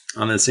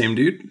 On the same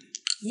dude?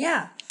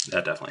 Yeah.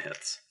 That definitely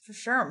hits. For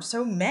sure. I'm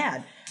so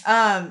mad.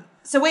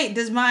 So wait,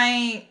 does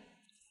my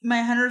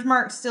hunter's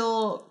mark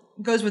still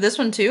goes with this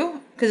one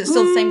too, because it's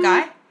still the same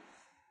guy.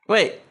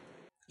 Wait.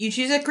 You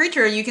choose a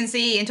creature you can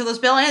see until the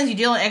spell ends. You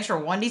deal an extra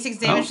 1d6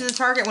 damage to the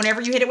target whenever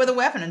you hit it with a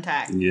weapon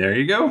attack. There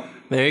you go.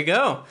 There you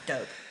go.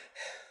 Dope.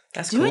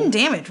 That's Doing cool.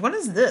 damage. What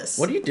is this?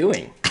 What are you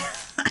doing?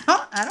 I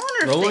don't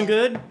understand. Rolling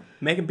good?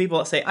 Making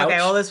people say ouch? Okay,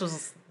 well, this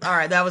was... All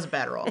right, that was a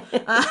bad roll.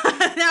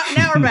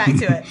 Now we're back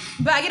to it.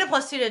 But I get a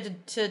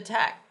 +2 to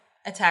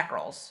attack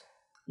rolls.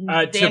 To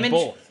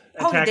both.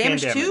 Attack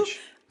damage and too? damage.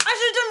 I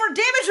should have done more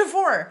damage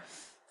before.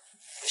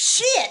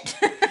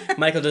 Shit.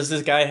 Michael, does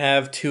this guy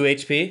have 2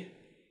 HP?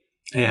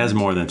 It has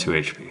more than 2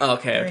 HP.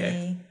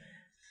 Okay.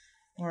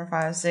 4,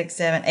 5, 6,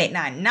 7, 8,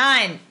 9.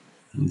 9!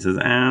 He says,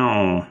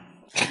 ow.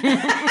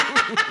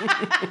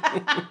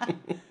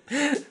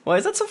 Why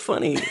is that so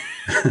funny?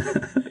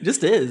 It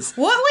just is.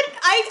 What would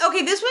I...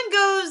 Okay, this one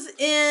goes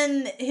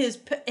in his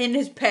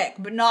pec,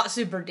 but not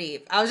super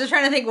deep. I was just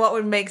trying to think what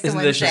would make Isn't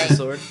someone this say... just a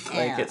sword?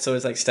 Yeah. So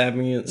it's like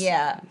stabbing you?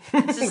 Yeah.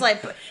 It's just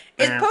like...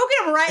 It's poking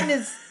him right in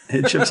his...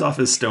 It chips off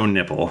his stone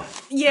nipple.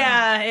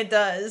 Yeah, it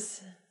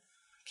does.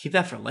 Keep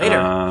that for later.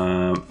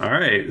 All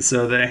right.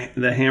 So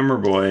the hammer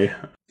boy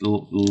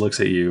looks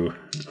at you,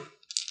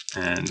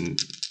 and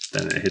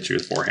then it hits you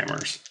with 4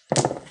 hammers.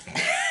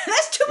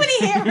 That's too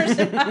many hammers,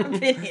 in my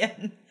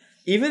opinion.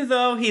 Even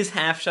though he's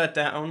half shut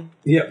down.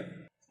 Yep.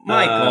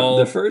 Michael.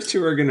 The first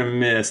 2 are going to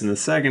miss, and the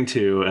second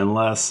 2,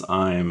 unless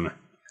I'm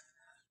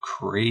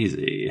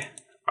crazy,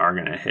 are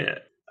going to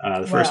hit.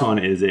 The first one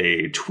is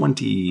a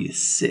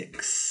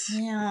 26.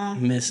 Yeah.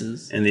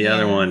 Misses. And the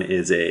other one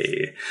is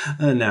a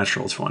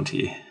natural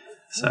 20.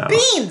 So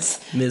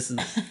Beans! Misses.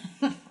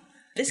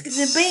 Biscuits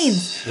and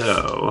beans.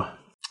 So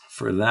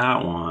for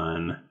that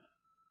one,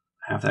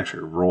 I have to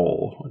actually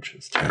roll, which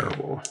is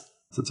terrible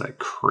since I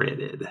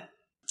critted.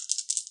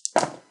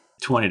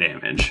 20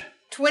 damage.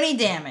 20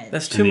 damage.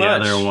 That's too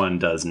much. The other one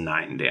does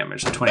 9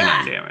 damage, so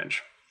 29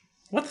 damage.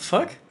 What the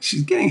fuck?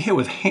 She's getting hit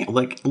with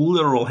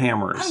literal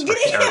hammers. I'm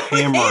getting hit with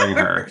hammering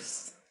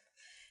hammers.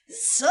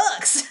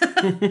 Sucks.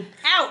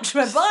 Ouch,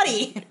 my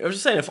body. I was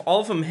just saying, if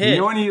all of them hit... You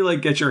know when you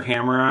get your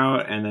hammer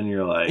out and then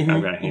you're like,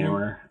 I've got a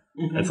hammer?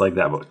 It's like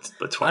that,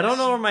 but twice. I don't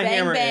know where my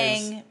hammer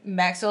bang, is.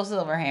 Maxwell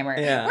Silver hammer.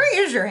 Yeah.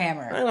 Where is your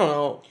hammer? I don't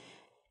know.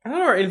 I don't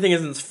know where anything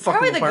is in this fucking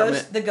Probably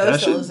apartment. the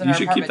ghost lives in You our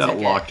should keep apartment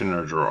that locked in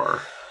a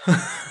drawer.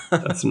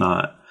 That's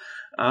not...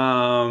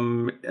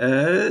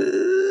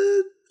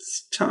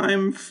 it's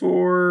time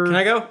for... Can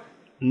I go?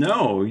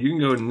 No, you can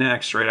go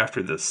next right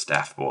after the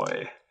staff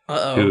boy.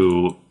 Uh-oh.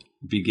 Who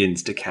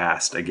begins to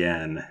cast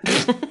again.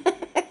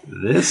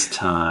 This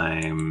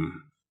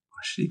time...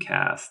 What should he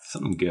cast?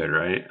 Something good,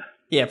 right?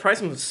 Yeah,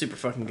 Priceman was super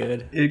fucking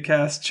good. It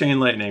casts Chain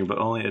Lightning, but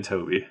only at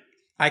Toby.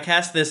 I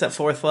cast this at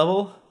 4th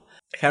level.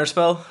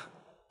 Counterspell.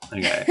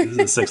 Okay, this is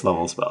a 6th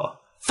level spell.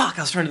 Fuck,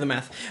 I was trying to do the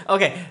math.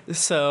 Okay,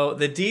 so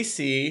the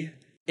DC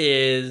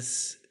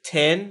is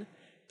 10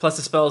 plus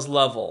the spell's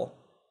level.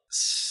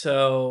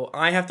 So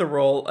I have to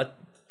roll a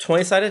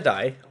 20-sided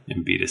die.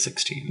 And beat a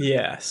 16.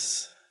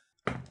 Yes.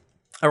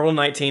 I rolled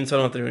 19, so I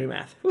don't have to do any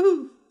math.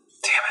 Woo!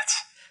 Damn it.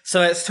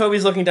 So as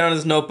Toby's looking down at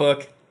his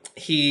notebook,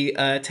 he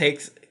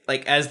takes...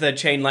 as the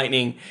chain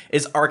lightning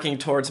is arcing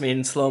towards me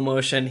in slow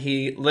motion,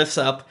 he lifts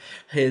up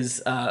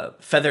his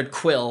feathered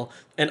quill,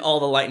 and all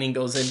the lightning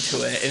goes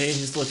into it. And he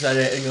just looks at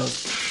it and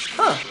goes,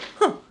 "Huh,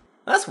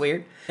 that's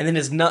weird." And then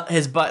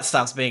his butt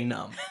stops being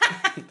numb.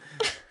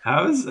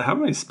 How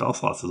many spell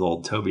slots does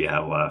old Toby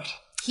have left?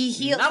 He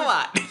healed. Not a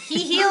lot.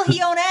 He healed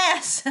his own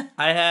ass.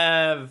 I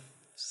have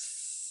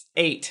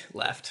 8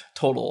 left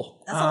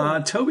total.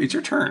 Toby, it's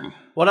your turn.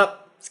 What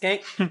up,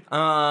 Skank?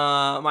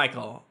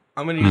 Michael,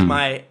 I'm going to use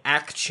my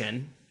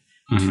action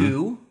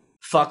to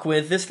fuck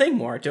with this thing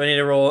more. Do I need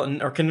to roll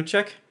an Arcana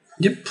check?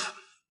 Yep.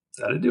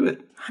 Gotta do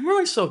it. I'm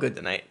rolling so good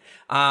tonight.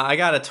 I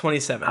got a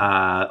 27.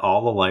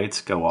 All the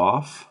lights go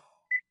off,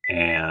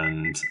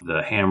 and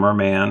the hammer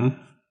man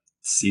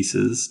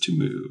ceases to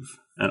move.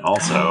 And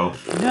also,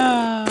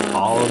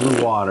 all of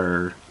the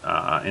water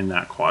in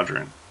that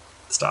quadrant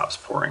stops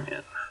pouring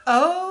in.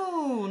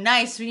 Oh,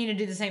 nice. We need to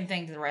do the same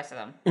thing to the rest of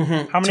them.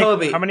 Mm-hmm.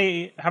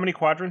 How many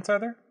quadrants are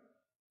there?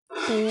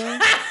 4.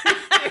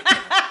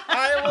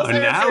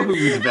 Now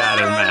who's bad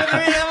at math?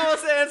 I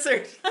almost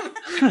answered.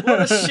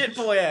 What a shit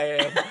boy I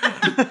am.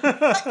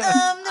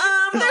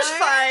 There's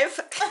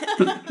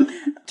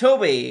 5.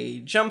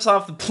 Toby jumps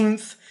off the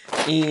plinth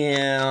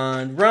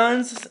and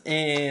runs,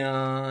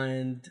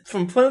 and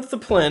from plinth to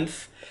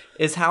plinth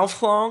is how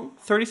long?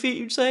 30 feet,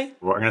 you'd say?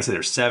 We're going to say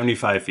they're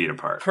 75 feet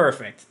apart.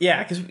 Perfect.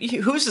 Yeah, because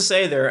who's to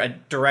say they're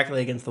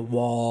directly against the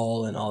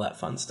wall and all that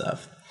fun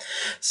stuff?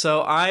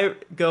 So I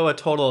go a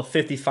total of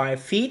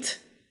 55 feet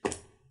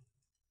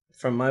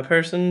from my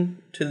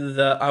person to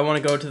the... I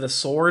want to go to the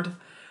sword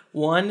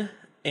one,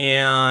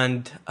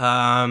 and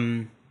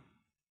I'm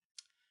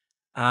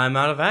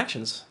out of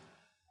actions.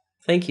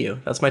 Thank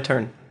you. That's my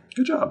turn.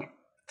 Good job.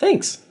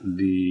 Thanks.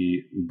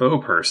 The bow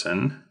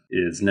person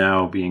is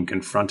now being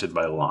confronted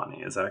by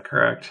Lonnie. Is that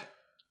correct?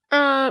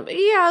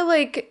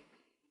 Yeah,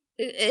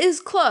 is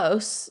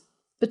close.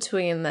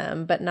 between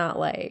them, but not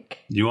like...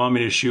 You want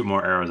me to shoot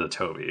more arrows at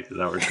Toby? Is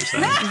that what you're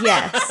saying?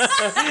 Yes.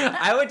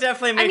 I would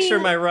definitely make sure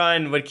my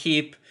run would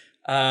keep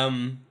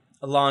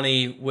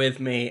Lonnie with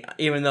me,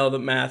 even though the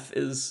math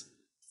is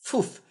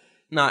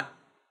not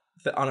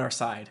on our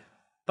side.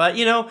 But,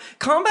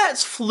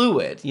 combat's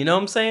fluid. You know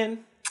what I'm saying?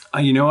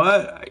 You know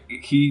what?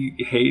 He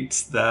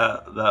hates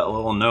that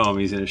little gnome.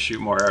 He's going to shoot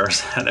more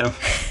arrows at him.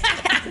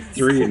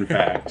 3, in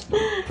fact.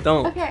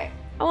 Don't. Okay,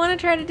 I want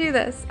to try to do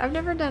this. I've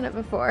never done it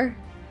before.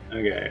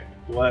 Okay,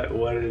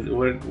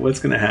 what's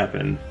going to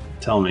happen?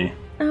 Tell me.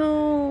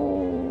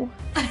 Oh.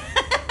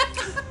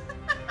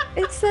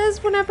 It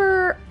says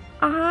whenever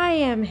I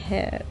am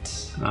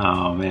hit.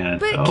 Oh, man.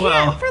 But I'm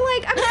trying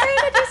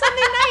to do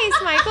something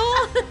nice, Michael.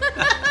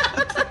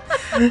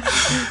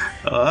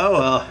 Oh,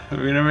 well, we're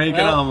going to make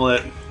an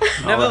omelet.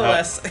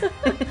 Nevertheless.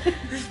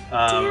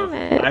 Damn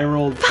it. I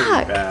rolled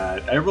pretty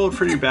bad. I rolled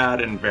pretty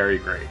bad and very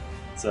great.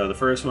 So the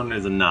first one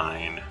is a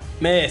 9.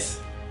 Miss.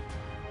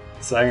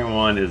 The second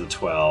one is a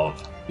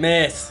 12.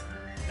 Miss.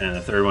 And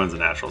the third one's a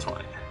natural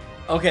 20.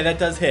 Okay, that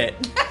does hit.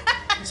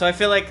 So I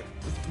feel like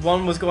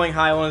one was going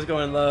high, one was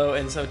going low,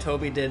 and so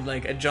Toby did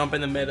like a jump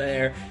in the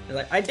midair. He's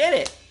like, I did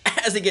it!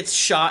 As he gets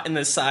shot in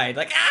the side.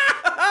 Like,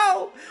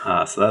 ow!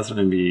 So that's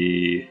going to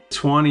be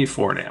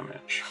 24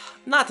 damage.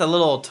 Not the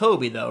little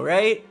Toby, though,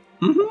 right?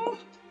 Mm-hmm.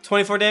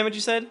 24 damage,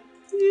 you said?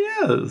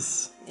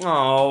 Yes.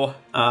 Oh.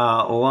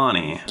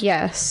 Lonnie.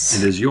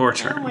 Yes. It is your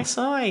turn. On my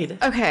side.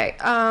 Okay,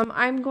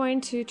 I'm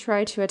going to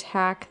try to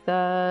attack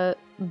the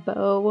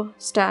bow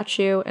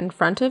statue in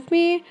front of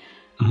me.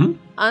 Mm-hmm.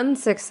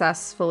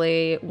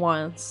 Unsuccessfully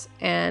once,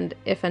 and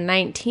if a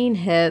 19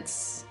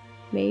 hits,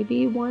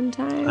 maybe one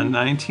time. A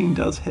 19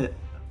 does hit.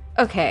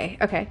 Okay.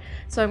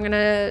 So I'm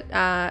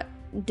gonna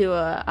do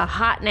a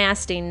hot,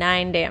 nasty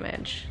 9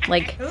 damage.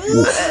 Like,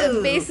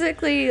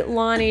 basically,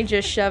 Lonnie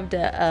just shoved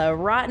a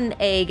rotten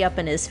egg up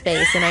in his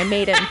face, and I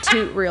made him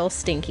toot real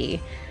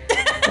stinky.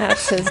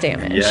 That's his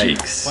damage.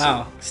 Yikes.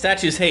 Wow.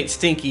 Statues hate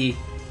stinky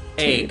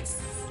egg.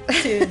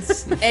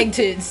 Toots. Egg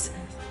toots.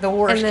 The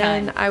worst And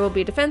then kind. I will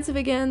be defensive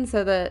again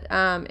so that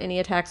any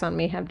attacks on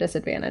me have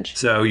disadvantage.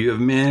 So you have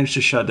managed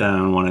to shut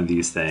down one of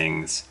these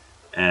things,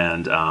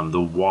 and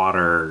the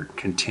water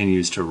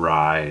continues to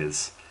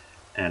rise.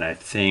 And I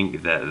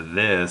think that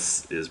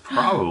this is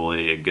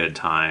probably a good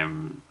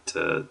time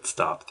to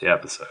stop the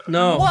episode.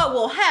 No. What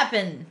will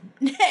happen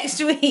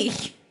next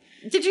week?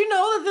 Did you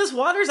know that this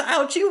water's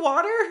ouchie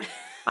water?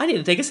 I need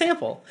to take a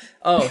sample.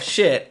 Oh,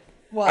 shit.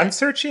 What? I'm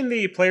searching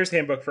the player's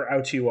handbook for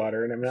ouchie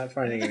water, and I'm not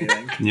finding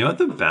anything. You know what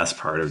the best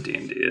part of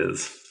D&D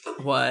is?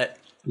 What?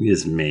 You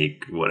just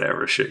make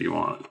whatever shit you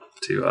want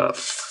to up.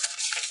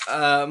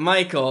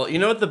 Michael, you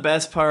know what the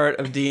best part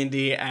of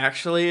D&D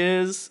actually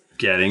is?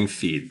 Getting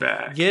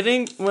feedback.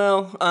 Getting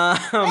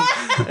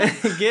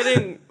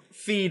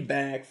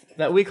feedback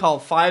that we call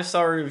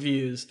 5-star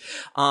reviews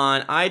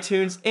on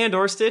iTunes and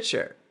or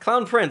Stitcher.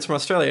 Clown Prince from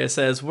Australia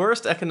says,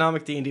 worst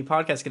economic D&D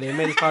podcast today.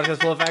 Made this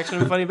podcast full of action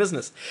and funny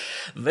business.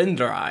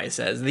 Vindrai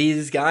says,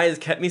 these guys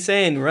kept me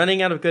sane.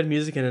 Running out of good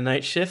music in a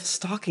night shift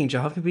stalking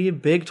job can be a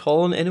big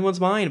toll on anyone's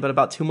mind. But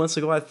about 2 months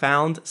ago, I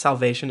found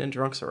salvation in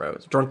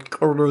Drunkaros.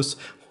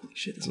 Holy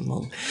shit, this is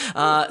long.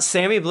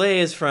 Sammy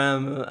Blaze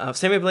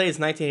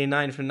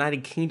 1989 from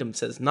United Kingdom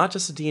says, not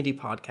just a D&D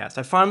podcast.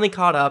 I finally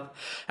caught up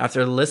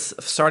after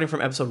starting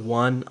from episode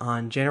 1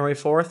 on January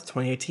 4th,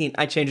 2018.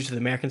 I changed it to the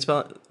American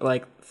spell,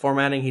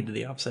 formatting. He did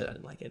the opposite. I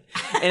didn't like it.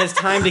 And it's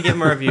time to give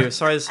him a review.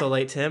 Sorry it's so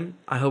late, Tim.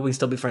 I hope we can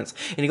still be friends.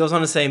 And he goes on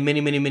to say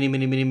many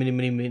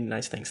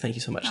nice things. Thank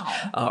you so much.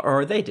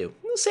 Or they do.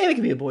 Sammy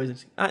can be a boy.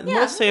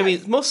 Most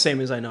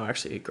Sammys I know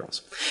actually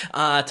girls.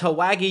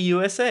 Tawagi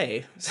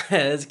USA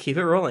says, keep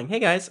it rolling. Hey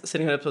guys,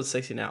 sitting on episode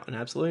 60 now and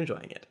absolutely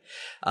enjoying it.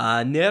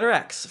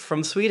 Nerex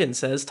from Sweden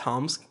says,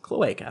 Tom's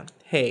Cloaca.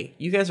 Hey,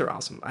 you guys are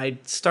awesome. I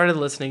started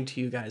listening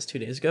to you guys 2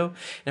 days ago,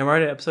 and I'm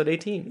already at episode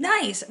 18.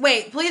 Nice.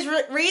 Wait, please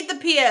read the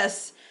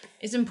PS.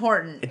 It's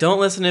important. Don't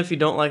listen if you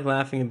don't like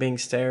laughing and being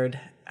stared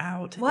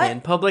out What?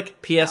 in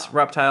public. P.S.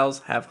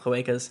 Reptiles have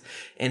cloacas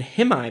and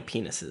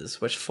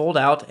hemi-penises, which fold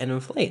out and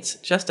inflates,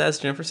 just as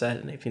Jennifer said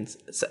in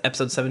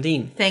episode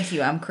 17. Thank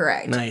you, I'm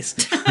correct. Nice.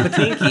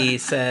 Patinky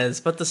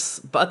says, but the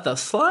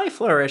sly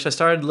flourish, I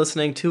started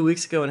listening 2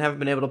 weeks ago and haven't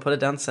been able to put it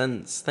down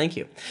since. Thank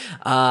you.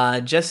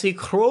 Jesse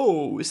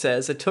Crow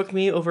says, it took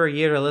me over a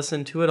year to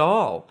listen to it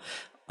all.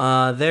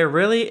 There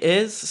really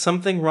is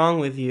something wrong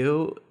with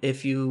you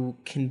if you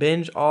can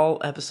binge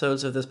all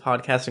episodes of this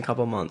podcast in a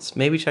couple months.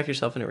 Maybe check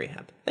yourself into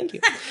rehab. Thank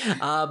you.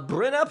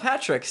 Brenna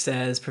Patrick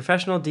says,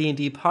 professional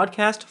D&D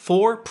podcast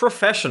for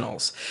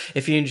professionals.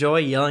 If you enjoy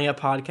yelling at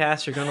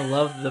podcasts, you're going to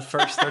love the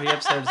first 30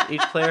 episodes.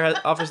 Each player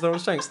offers their own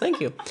strengths. Thank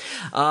you.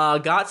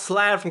 Got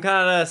Slad from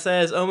Canada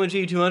says,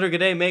 OMG 200, good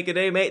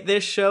day, mate.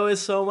 This show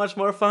is so much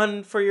more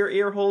fun for your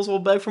ear holes. We'll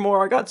beg for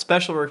more. I got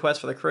special requests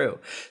for the crew.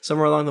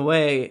 Somewhere along the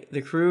way,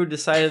 the crew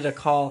decided decided to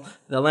call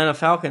the Atlanta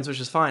Falcons, which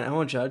is fine. I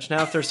won't judge. Now,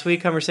 after a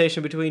sweet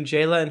conversation between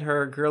Jayla and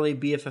her girly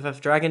BFFF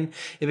dragon,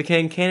 it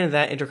became canon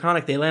that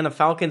interconic, the Atlanta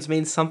Falcons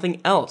means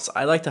something else.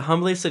 I'd like to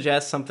humbly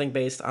suggest something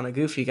based on a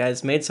goof you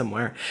guys made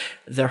somewhere.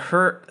 The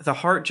heart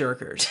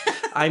jerkers.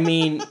 I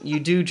mean, you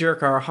do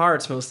jerk our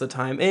hearts most of the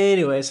time.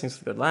 Anyways, thanks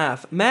for a good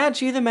laugh.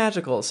 Magi the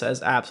Magical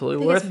says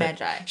absolutely worth it.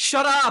 Magi.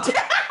 Shut up!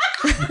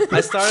 I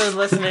started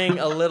listening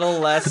a little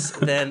less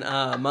than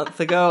a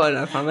month ago, and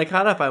I finally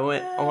caught up. I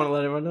want to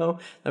let everyone know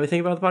that we think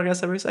about the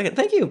podcast every second.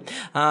 Thank you.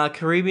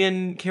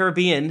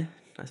 Caribbean.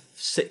 I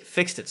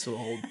fixed it so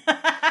old.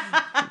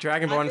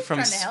 Dragonborn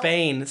from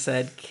Spain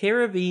said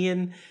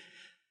Caribbean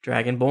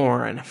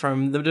Dragonborn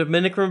from the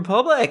Dominican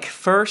Republic.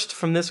 First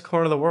from this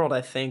corner of the world, I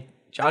think.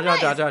 Ja.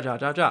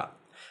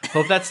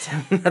 Hope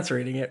that's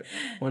reading it.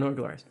 One more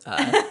glorious.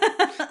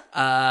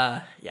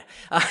 Yeah.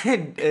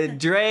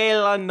 Dre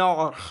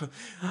Lenore,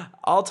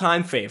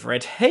 all-time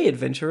favorite. Hey,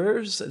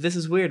 adventurers. This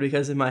is weird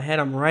because in my head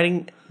I'm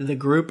writing the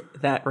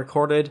group that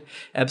recorded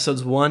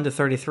episodes 1 to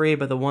 33,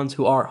 but the ones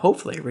who are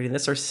hopefully reading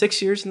this are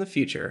 6 years in the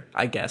future.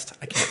 I guessed.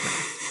 I can't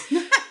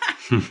know.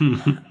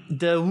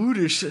 The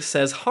Woodish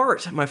says,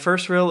 Heart, my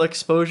first real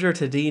exposure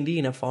to D&D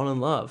and I've fallen in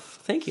love.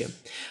 Thank you.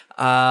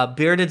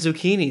 Bearded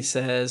Zucchini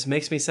says,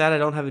 makes me sad I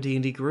don't have a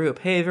D&D group.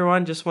 Hey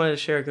everyone, just wanted to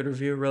share a good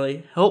review.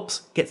 Really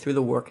helps get through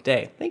the work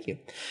day. Thank you.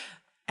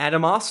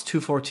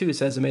 Adamos242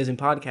 says, amazing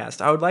podcast.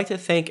 I would like to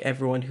thank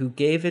everyone who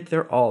gave it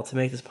their all to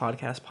make this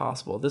podcast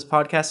possible. This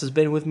podcast has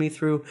been with me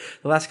through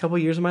the last couple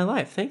of years of my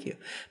life. Thank you.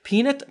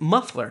 Peanut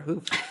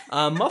Muffler.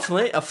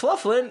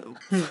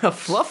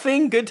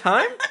 Fluffing good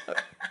time?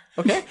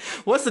 Okay.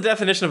 What's the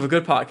definition of a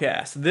good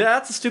podcast?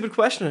 That's a stupid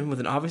question with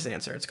an obvious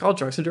answer. It's called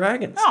Drunks and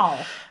Dragons.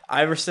 Oh.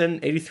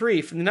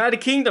 Iverson83 from the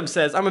United Kingdom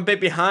says, I'm a bit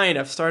behind.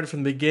 I've started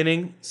from the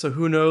beginning, so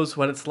who knows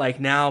what it's like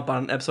now. But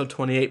on episode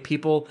 28,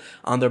 people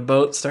on their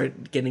boat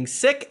start getting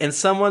sick, and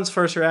someone's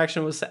first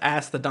reaction was to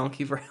ask the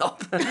donkey for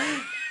help.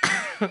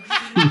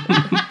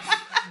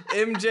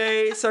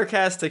 MJ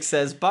Sarcastic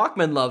says,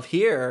 Bachman love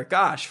here.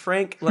 Gosh,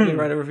 Frank, let me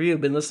write a review.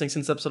 Been listening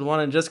since episode 1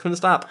 and just couldn't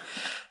stop.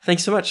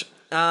 Thanks so much.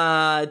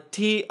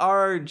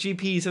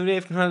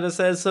 TRGP78 from Canada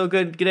says, so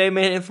good. G'day,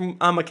 man.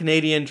 I'm a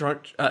Canadian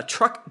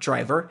truck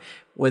driver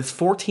with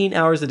 14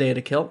 hours a day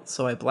to kill,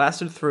 so I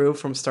blasted through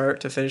from start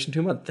to finish in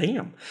 2 months.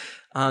 Damn.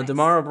 Nice.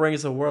 Damaro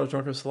brings the world of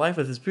Drunkers to life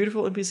with his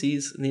beautiful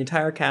NPCs, and the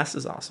entire cast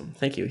is awesome.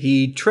 Thank you.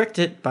 He tricked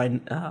it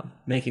by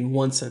making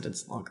one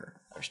sentence longer.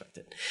 I respect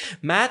it.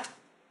 Matt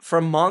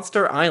from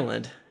Monster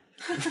Island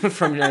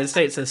from the United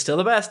States says, still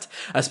the best.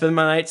 I spend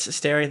my nights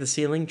staring at the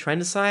ceiling, trying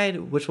to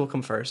decide which will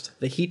come first,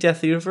 the heat death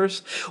of the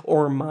universe,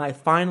 or my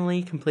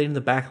finally completing the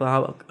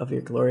backlog of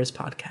your glorious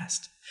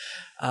podcast.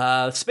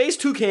 Space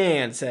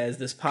Toucan says,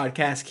 this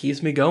podcast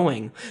keeps me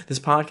going. This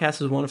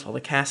podcast is wonderful.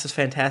 The cast is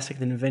fantastic.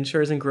 The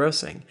adventure is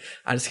engrossing.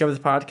 I discovered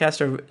the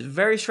podcast at a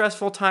very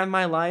stressful time in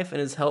my life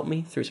and has helped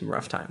me through some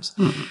rough times.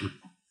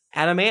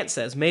 Adam Ant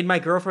says, made my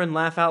girlfriend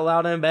laugh out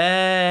loud in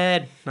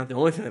bed. Not the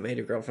only thing that made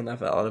your girlfriend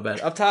laugh out loud in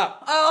bed. Up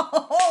top.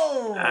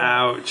 Oh!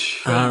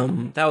 Ouch.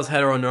 That was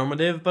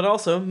heteronormative, but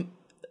also,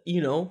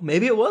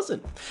 maybe it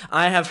wasn't.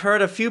 I have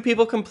heard a few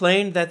people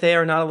complain that they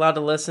are not allowed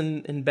to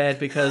listen in bed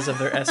because of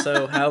their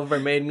SO, however,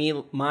 made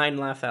mine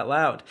laugh out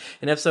loud.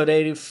 In episode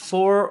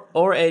 84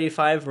 or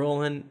 85,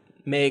 Roland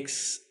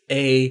makes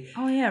a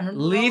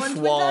leaf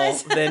wall,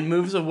 then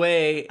moves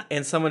away,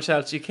 and someone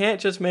shouts, you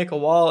can't just make a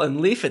wall and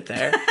leave it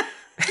there.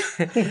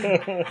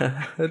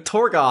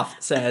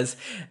 Torgoth says,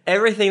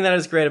 everything that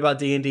is great about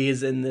D&D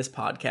is in this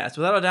podcast.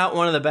 Without a doubt,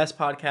 one of the best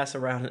podcasts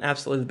around and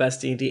absolutely the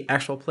best D&D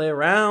actual play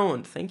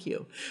around. Thank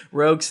you.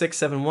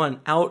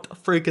 Rogue671, out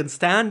freaking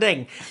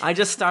standing. I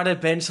just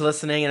started binge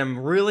listening and I'm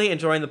really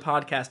enjoying the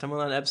podcast. I'm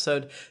on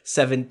episode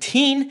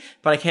 17,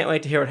 but I can't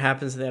wait to hear what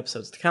happens in the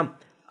episodes to come.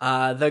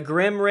 The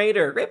Grim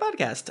Raider, great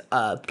podcast.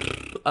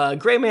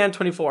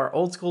 Grayman24,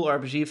 old school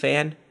RPG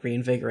fan,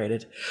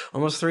 reinvigorated.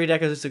 Almost 3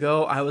 decades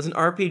ago, I was an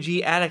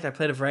RPG addict. I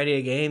played a variety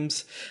of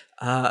games,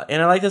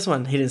 and I like this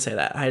one. He didn't say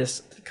that. I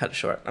just cut it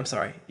short. I'm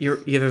sorry. You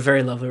have a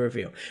very lovely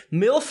review.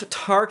 Milf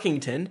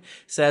Tarkington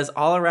says,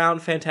 all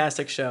around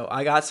fantastic show.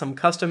 I got some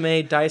custom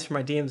made dice for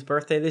my DM's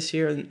birthday this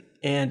year,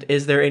 and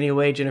is there any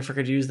way Jennifer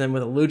could use them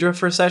with Eludra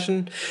for a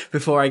session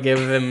before I give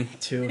them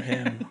to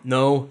him?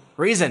 No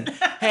reason.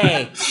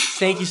 Hey,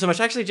 thank you so much.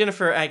 Actually,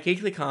 Jennifer, at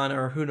GeeklyCon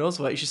or who knows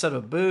what, you should set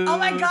up a booth. Oh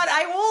my god,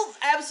 I will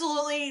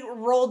absolutely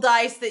roll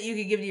dice that you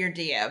could give to your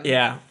DM.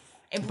 Yeah.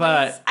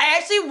 But I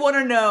actually want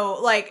to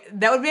know,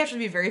 that would actually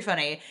be very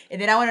funny.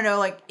 And then I want to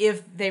know,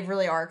 if they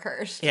really are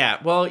cursed. Yeah,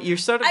 well, you're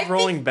sort of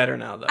rolling better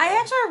now, though. I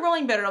am sort of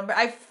rolling better now, but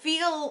I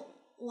feel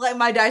like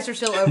my dice are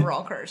still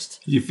overall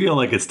cursed. You feel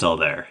like it's still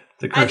there.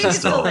 The curse is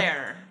still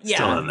there. Yeah.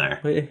 Still in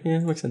there. Yeah,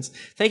 makes sense.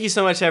 Thank you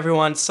so much,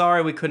 everyone.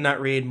 Sorry we could not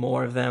read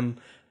more of them,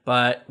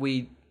 but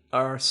we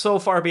are so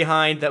far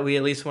behind that we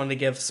at least wanted to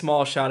give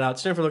small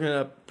shout-outs. Jennifer looking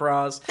up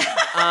bras.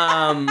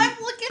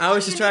 I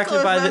was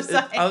distracted by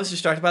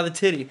the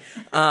titty.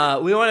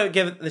 We want to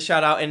give the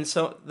shout out, and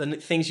so the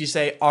things you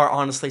say are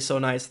honestly so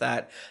nice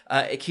that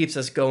it keeps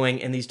us going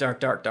in these dark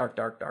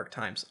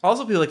times.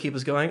 Also, people that keep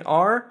us going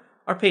are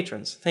our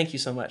patrons. Thank you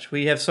so much.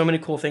 We have so many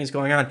cool things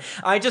going on.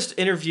 I just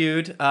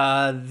interviewed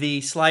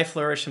the Sly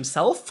Flourish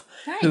himself,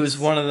 who's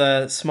one of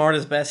the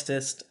smartest,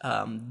 bestest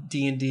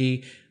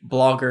D&D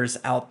bloggers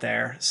out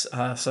there.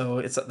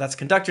 So that's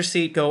Conductor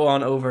Seat. Go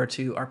on over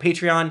to our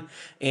Patreon,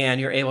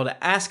 and you're able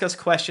to ask us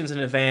questions in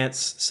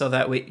advance so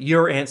that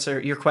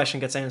your question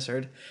gets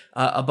answered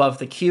above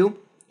the queue.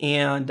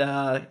 And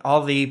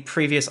all the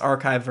previous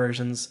archive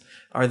versions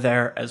are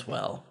there as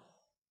well.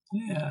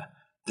 Yeah.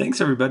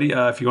 Thanks, everybody.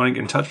 If you want to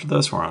get in touch with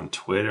us, we're on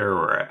Twitter.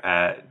 We're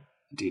at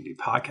D&D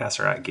Podcast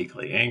or at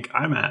Geekly Inc.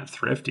 I'm at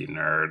Thrifty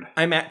Nerd.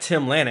 I'm at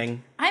Tim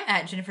Lanning. I'm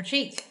at Jennifer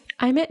Cheek.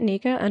 I'm at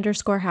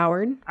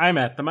Nika_Howard. I'm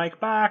at the Mike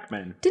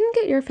Bachman. Didn't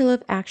get your fill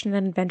of action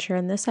and adventure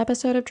in this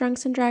episode of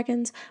Drunks and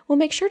Dragons? Well,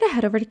 make sure to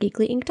head over to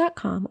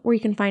geeklyinc.com, where you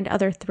can find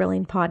other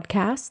thrilling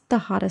podcasts, the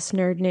hottest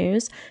nerd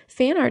news,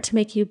 fan art to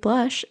make you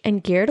blush,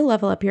 and gear to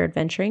level up your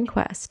adventuring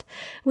quest.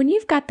 When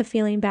you've got the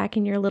feeling back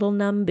in your little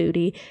numb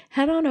booty,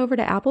 head on over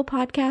to Apple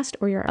Podcast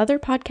or your other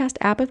podcast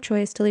app of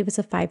choice to leave us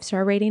a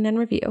 5-star rating and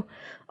review.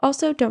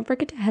 Also, don't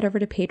forget to head over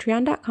to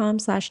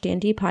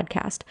patreon.com/D&D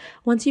podcast.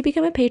 Once you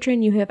become a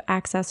patron, you have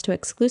access to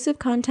exclusive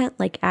content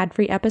like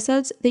ad-free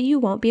episodes that you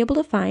won't be able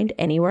to find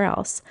anywhere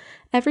else.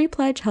 Every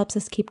pledge helps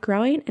us keep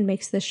growing and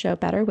makes this show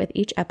better with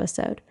each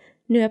episode.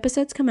 New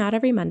episodes come out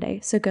every Monday,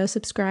 so go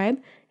subscribe,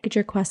 get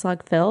your quest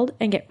log filled,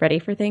 and get ready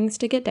for things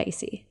to get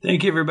dicey.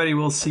 Thank you, everybody.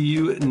 We'll see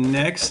you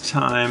next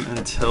time.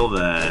 Until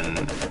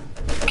then,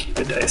 keep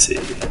it dicey.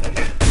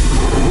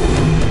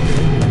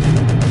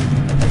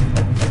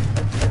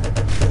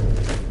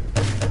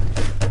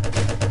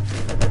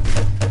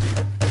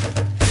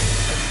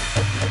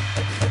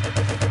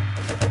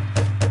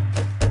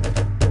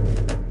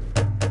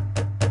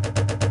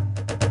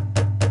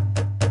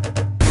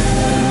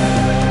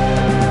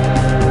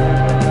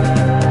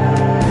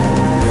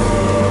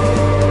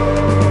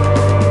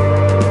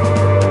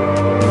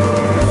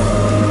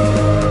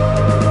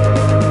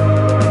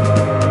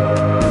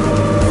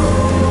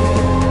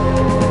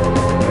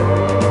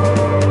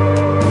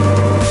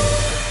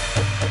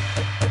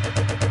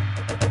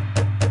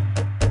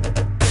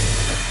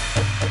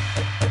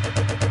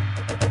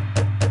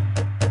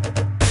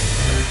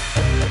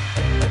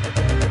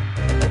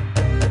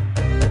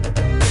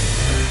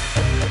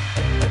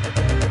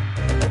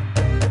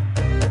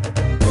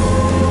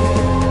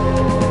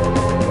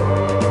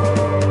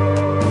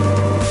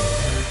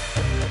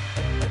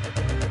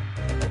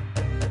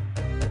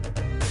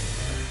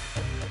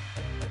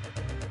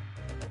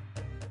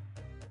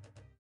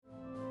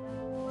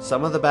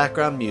 Some of the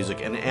background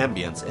music and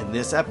ambience in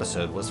this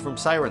episode was from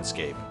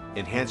Syrinscape.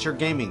 Enhance your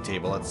gaming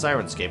table at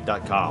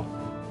Syrinscape.com.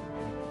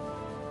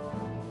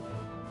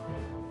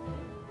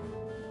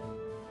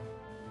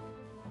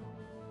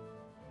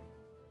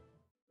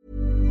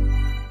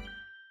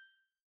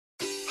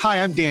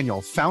 Hi, I'm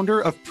Daniel, founder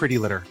of Pretty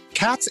Litter.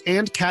 Cats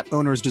and cat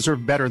owners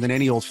deserve better than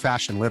any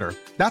old-fashioned litter.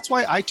 That's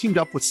why I teamed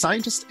up with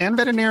scientists and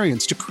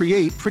veterinarians to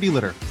create Pretty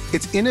Litter.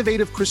 Its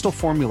innovative crystal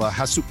formula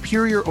has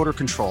superior odor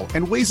control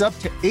and weighs up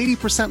to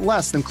 80%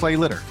 less than clay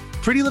litter.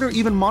 Pretty Litter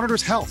even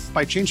monitors health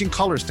by changing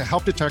colors to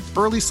help detect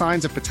early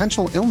signs of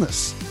potential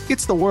illness.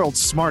 It's the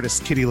world's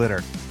smartest kitty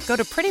litter. Go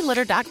to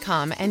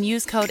prettylitter.com and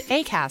use code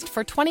ACAST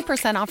for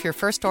 20% off your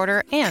first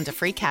order and a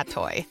free cat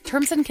toy.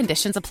 Terms and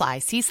conditions apply.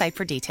 See site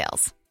for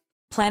details.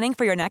 Planning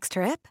for your next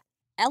trip?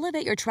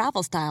 Elevate your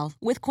travel style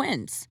with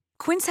Quince.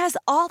 Quince has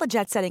all the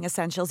jet-setting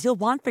essentials you'll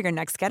want for your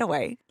next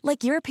getaway,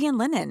 like European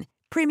linen,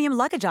 premium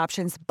luggage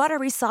options,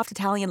 buttery soft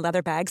Italian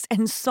leather bags,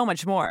 and so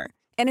much more.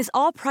 And is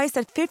all priced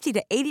at 50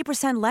 to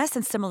 80% less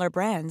than similar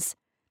brands.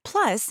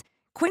 Plus,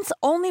 Quince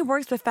only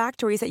works with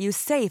factories that use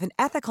safe and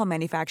ethical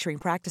manufacturing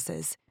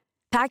practices.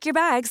 Pack your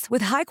bags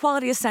with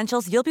high-quality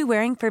essentials you'll be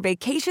wearing for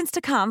vacations to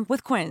come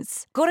with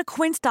Quince. Go to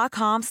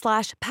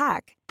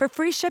quince.com/pack for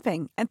free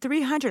shipping and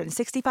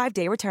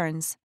 365-day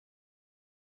returns.